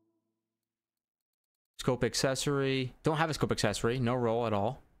 Scope accessory. Don't have a scope accessory. No roll at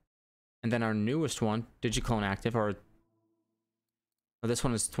all. And then our newest one. Digiclone active. Or oh, this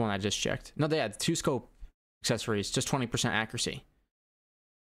one is the one I just checked. No, they had 2 scope accessories. Just 20% accuracy.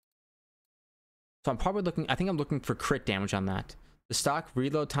 So I'm probably looking... I think I'm looking for crit damage on that. The stock,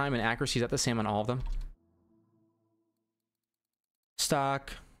 reload time, and accuracy, is that the same on all of them?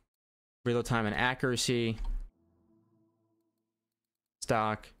 Stock, reload time, and accuracy.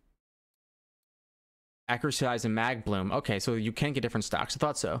 Stock. Accuracy size and mag bloom. Okay, so you can get different stocks. I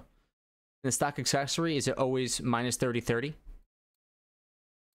thought so. And the stock accessory, is it always minus 30-30? Let's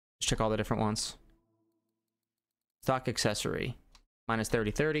check all the different ones. Stock accessory, minus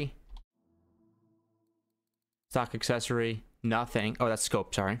 30-30. Stock accessory, nothing. Oh, that's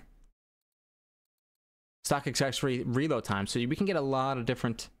scope, sorry. Stock accessory, reload time. So we can get a lot of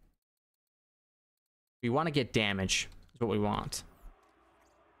different... We want to get damage, is what we want.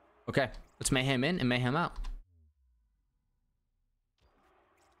 Okay, let's mayhem in and mayhem out.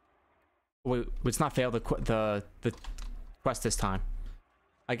 Wait, let's not fail the quest this time.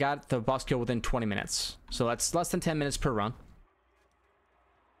 I got the boss kill within 20 minutes. So that's less than 10 minutes per run.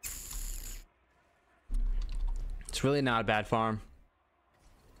 It's really not a bad farm.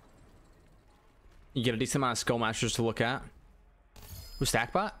 You get a decent amount of Skullmashers to look at. Who's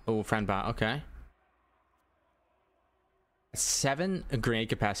Stackbot? Oh, Friendbot, okay. 7 grenade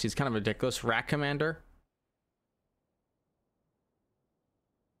capacity is kind of ridiculous. Rack Commander.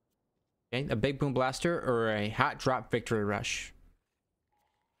 Okay, a Big Boom Blaster or a Hot Drop Victory Rush.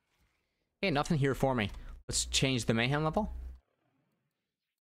 Okay, nothing here for me. Let's change the Mayhem level.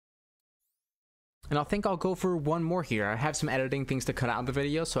 And I think I'll go for one more here. I have some editing things to cut out of the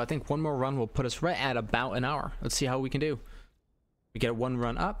video, so I think one more run will put us right at about an hour. Let's see how we can do. We get one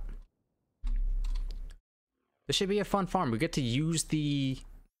run up. This should be a fun farm. We get to use the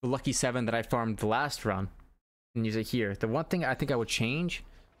Lucky 7 that I farmed the last run and use it here. The one thing I think I would change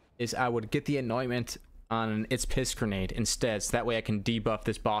is I would get the anointment on its piss grenade instead, so that way I can debuff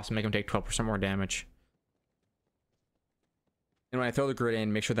this boss and make him take 12% more damage. And when I throw the grid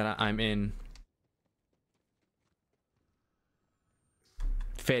in, make sure that I'm in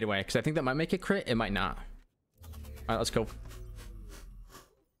fade away, because I think that might make it crit. It might not. Alright, let's go.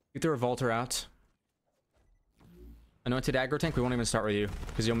 Get the Revolter out. Anointed aggro tank, we won't even start with you,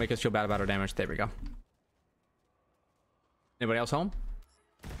 because you'll make us feel bad about our damage. There we go. Anybody else home?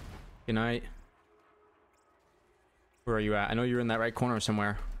 Good night. Where are you at? I know you're in that right corner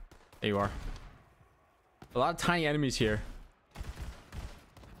somewhere. There you are. A lot of tiny enemies here.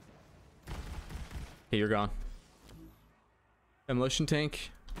 Okay, you're gone. Demolition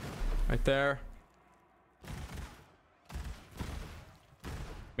tank. Right there.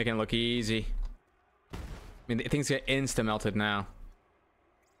 Making it look easy. I mean, things get insta-melted now.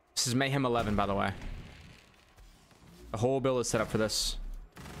 This is Mayhem 11, by the way. The whole build is set up for this.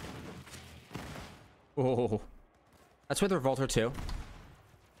 Oh. That's with the Revolter too.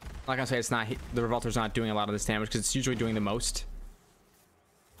 Like I say, it's not... The Revolter's not doing a lot of this damage because it's usually doing the most.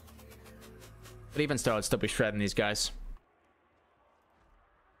 But even still, it'd still be shredding these guys.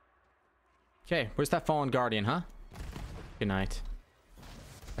 Okay, where's that Fallen Guardian, huh? Good night.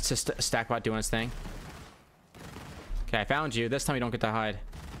 That's just a Stackbot doing his thing. Okay, I found you. This time you don't get to hide.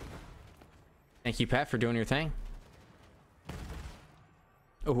 Thank you, Pet, for doing your thing.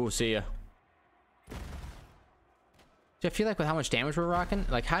 Oh, see ya. I feel like with how much damage we're rocking,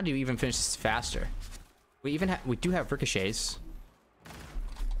 like, how do you even finish this faster? We do have ricochets.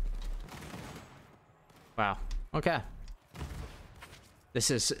 Wow. Okay. It's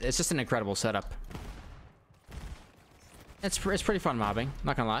just an incredible setup. It's pretty fun mobbing,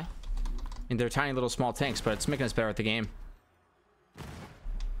 not gonna lie. I mean, they're tiny little small tanks, but it's making us better at the game.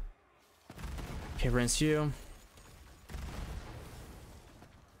 Okay, rinse you.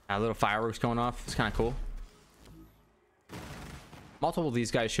 Little fireworks going off. It's kind of cool. Multiple of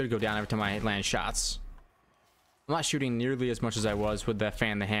these guys should go down every time I land shots. I'm not shooting nearly as much as I was with the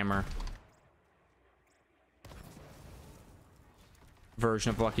fan the hammer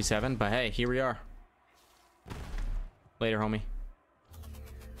version of Lucky 7, but hey, here we are. Later, homie.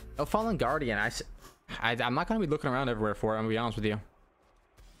 Oh, Fallen Guardian. I'm not going to be looking around everywhere for it, I'm going to be honest with you.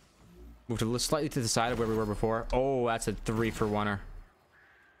 Moved a slightly to the side of where we were before. Oh, that's a 3-for-1er.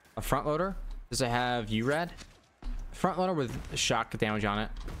 A front loader? Does it have URAD? Front loader with shock damage on it.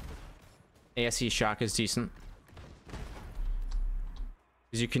 ASE shock is decent.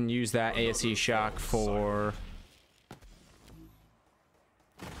 Because you can use that ASE shock for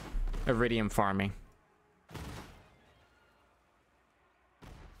iridium farming.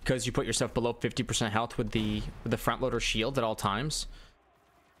 Because you put yourself below 50% health with the front loader shield at all times.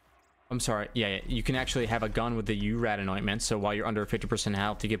 I'm sorry, yeah, you can actually have a gun with the URAD anointment, so while you're under 50%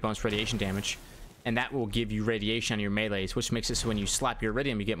 health, you get bonus radiation damage. And that will give you radiation on your melees, which makes it so when you slap your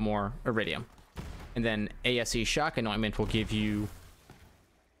iridium, you get more iridium. And then ASE shock anointment will give you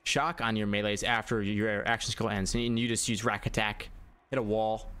shock on your melees after your action skill ends. And you just use rack attack, hit a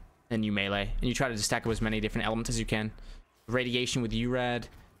wall, and you melee. And you try to just stack up as many different elements as you can. Radiation with URAD,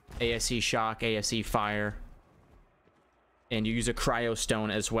 ASE shock, ASE fire. And you use a cryo stone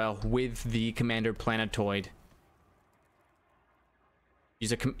as well with the commander planetoid.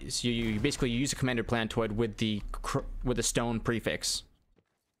 So you basically use a commander planetoid with the stone prefix,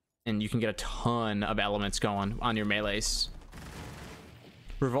 and you can get a ton of elements going on your melees.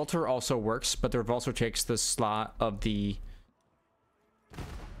 Revolter also works, but the Revolter takes the slot of the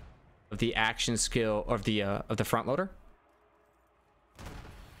action skill of the front loader.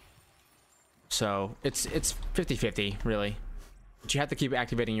 So it's 50-50 really. But you have to keep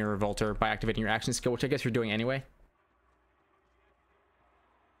activating your Revolter by activating your action skill, which I guess you're doing anyway.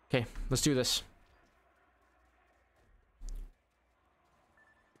 Okay, let's do this.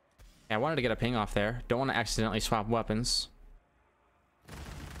 Yeah, I wanted to get a ping off there. Don't want to accidentally swap weapons.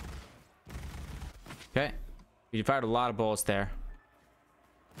 Okay. You fired a lot of bullets there.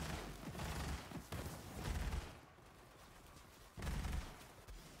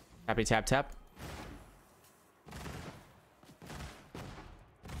 Tappy tap tap.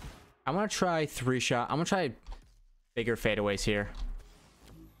 I'm gonna try 3-shot. I'm gonna try bigger fadeaways here.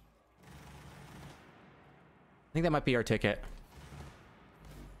 I think that might be our ticket.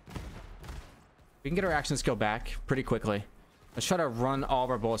 We can get our action skill back pretty quickly. Let's try to run all of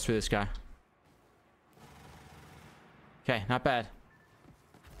our bullets through this guy. Okay, not bad.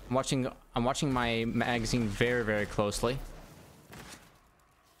 I'm watching my magazine very, very closely.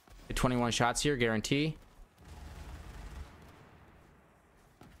 Get 21 shots here, guarantee.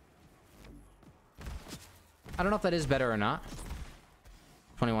 I don't know if that is better or not.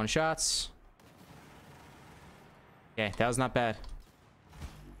 21 shots. Okay, that was not bad.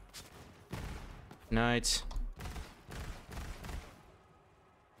 Nice.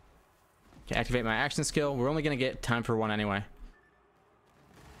 Okay, activate my action skill. We're only gonna get time for one anyway.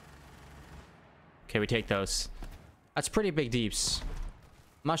 Okay, we take those. That's pretty big deeps.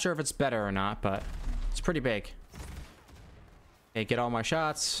 I'm not sure if it's better or not, but it's pretty big. Okay, get all my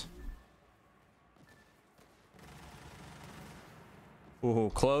shots.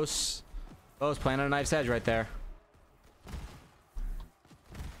 Ooh, close. Close, playing on a knife's edge right there.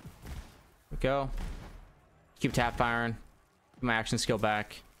 Go. Keep tap firing. Get my action skill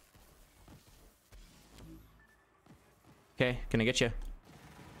back. Okay, gonna get you.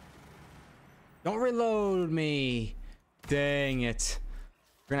 Don't reload me. Dang it.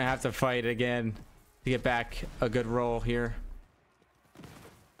 We're gonna have to fight again to get back a good roll here.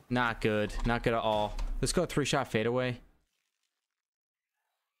 Not good. Not good at all. Let's go 3-shot fadeaway.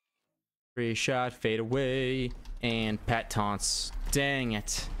 3-shot fadeaway. And pet taunts. Dang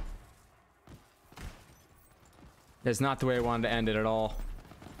it. That's not the way I wanted to end it at all.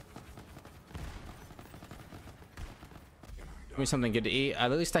 Give me something good to eat. At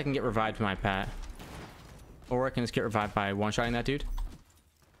least I can get revived by my pet. Or I can just get revived by one-shotting that dude.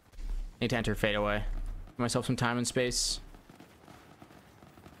 Need to enter fadeaway. Give myself some time and space.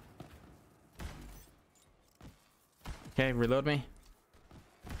 Okay, reload me.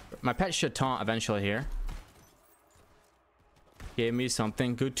 My pet should taunt eventually here. Give me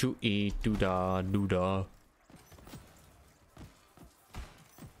something good to eat. Doo-da, doo-da.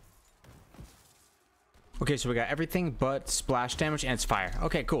 Okay, so we got everything but splash damage and it's fire.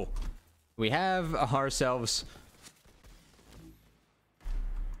 Okay, cool. We have ourselves...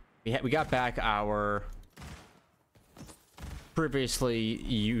 We got back our previously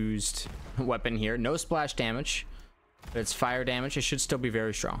used weapon here. No splash damage, but it's fire damage. It should still be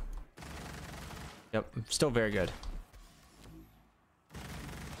very strong. Yep, still very good.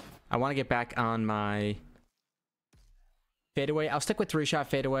 I want to get back on my fadeaway. I'll stick with 3-shot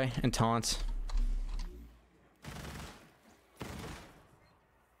fadeaway and taunt.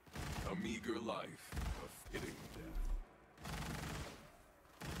 A meager life, a fitting death.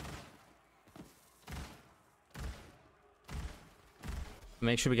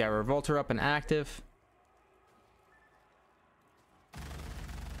 Make sure we got Revolter up and active.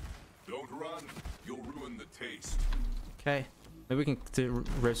 Don't run, you'll ruin the taste. Okay, maybe we can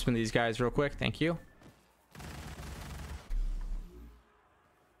rip spin these guys real quick. Thank you.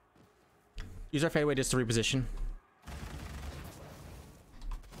 Use our fadeaway just to reposition.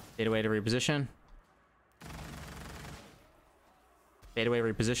 Fadeaway to reposition. Fadeaway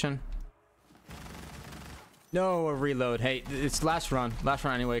reposition. No, a reload. Hey, it's last run. Last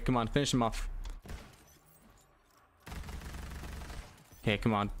run anyway. Come on, finish him off. Okay,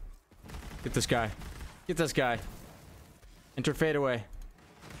 come on. Get this guy. Get this guy. Enter fadeaway.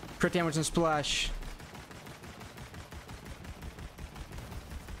 Crit damage and splash.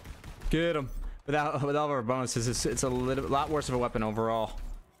 Get him. With all of our bonuses, it's a lot worse of a weapon overall.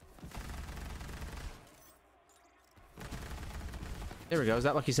 There we go. Is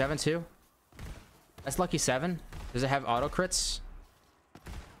that lucky 7 too? That's lucky 7. Does it have auto crits?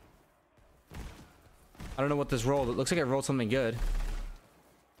 I don't know what this rolled. It looks like it rolled something good.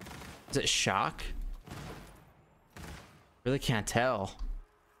 Is it shock? Really can't tell.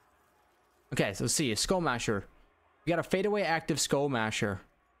 Okay, so let's see. A Skullmasher. We got a fadeaway active Skullmasher.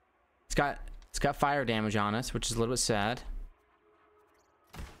 It's got fire damage on it, which is a little bit sad.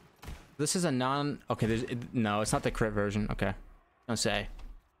 This is a non... Okay, no, it's not the crit version. Okay. Don't say.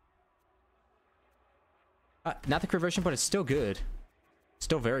 Not the crit version, but it's still good.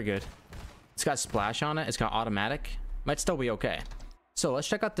 Still very good. It's got splash on it. It's got automatic. Might still be okay. So let's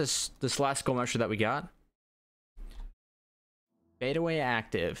check out this last Skullmasher that we got. Fadeaway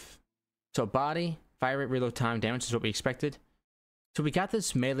active. So body, fire rate, reload time, damage is what we expected. So we got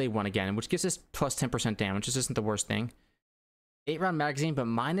this melee one again, which gives us plus 10% damage. This isn't the worst thing. 8-round magazine, but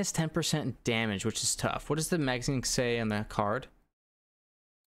minus 10% damage, which is tough. What does the magazine say on the card?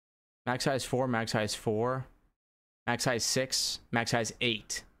 Mag size 4, mag size 4, mag size 6, mag size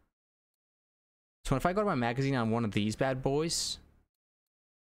 8. So if I go to my magazine on one of these bad boys,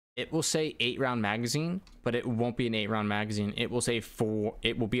 it will say 8-round magazine, but it won't be an 8-round magazine. It will say 4.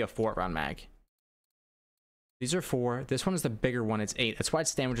 It will be a 4-round mag. These are 4. This one is the bigger one. It's 8. That's why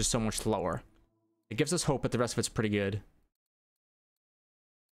its damage is so much lower. It gives us hope, but the rest of it's pretty good.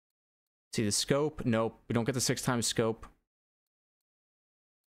 See the scope? Nope. We don't get the 6x scope.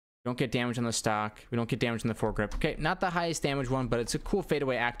 We don't get damage on the stock. We don't get damage on the foregrip. Okay, not the highest damage one, but it's a cool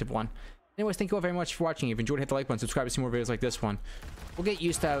fadeaway active one. Anyways, thank you all very much for watching. If you enjoyed, hit the like button, subscribe to see more videos like this one. We'll get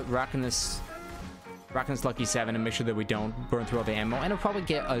used to rocking this lucky 7 and make sure that we don't burn through all the ammo. And we'll probably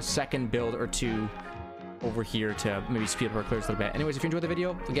get a second build or 2 over here to maybe speed up our clears a little bit. Anyways, if you enjoyed the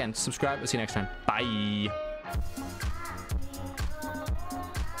video, again, subscribe. We'll see you next time. Bye.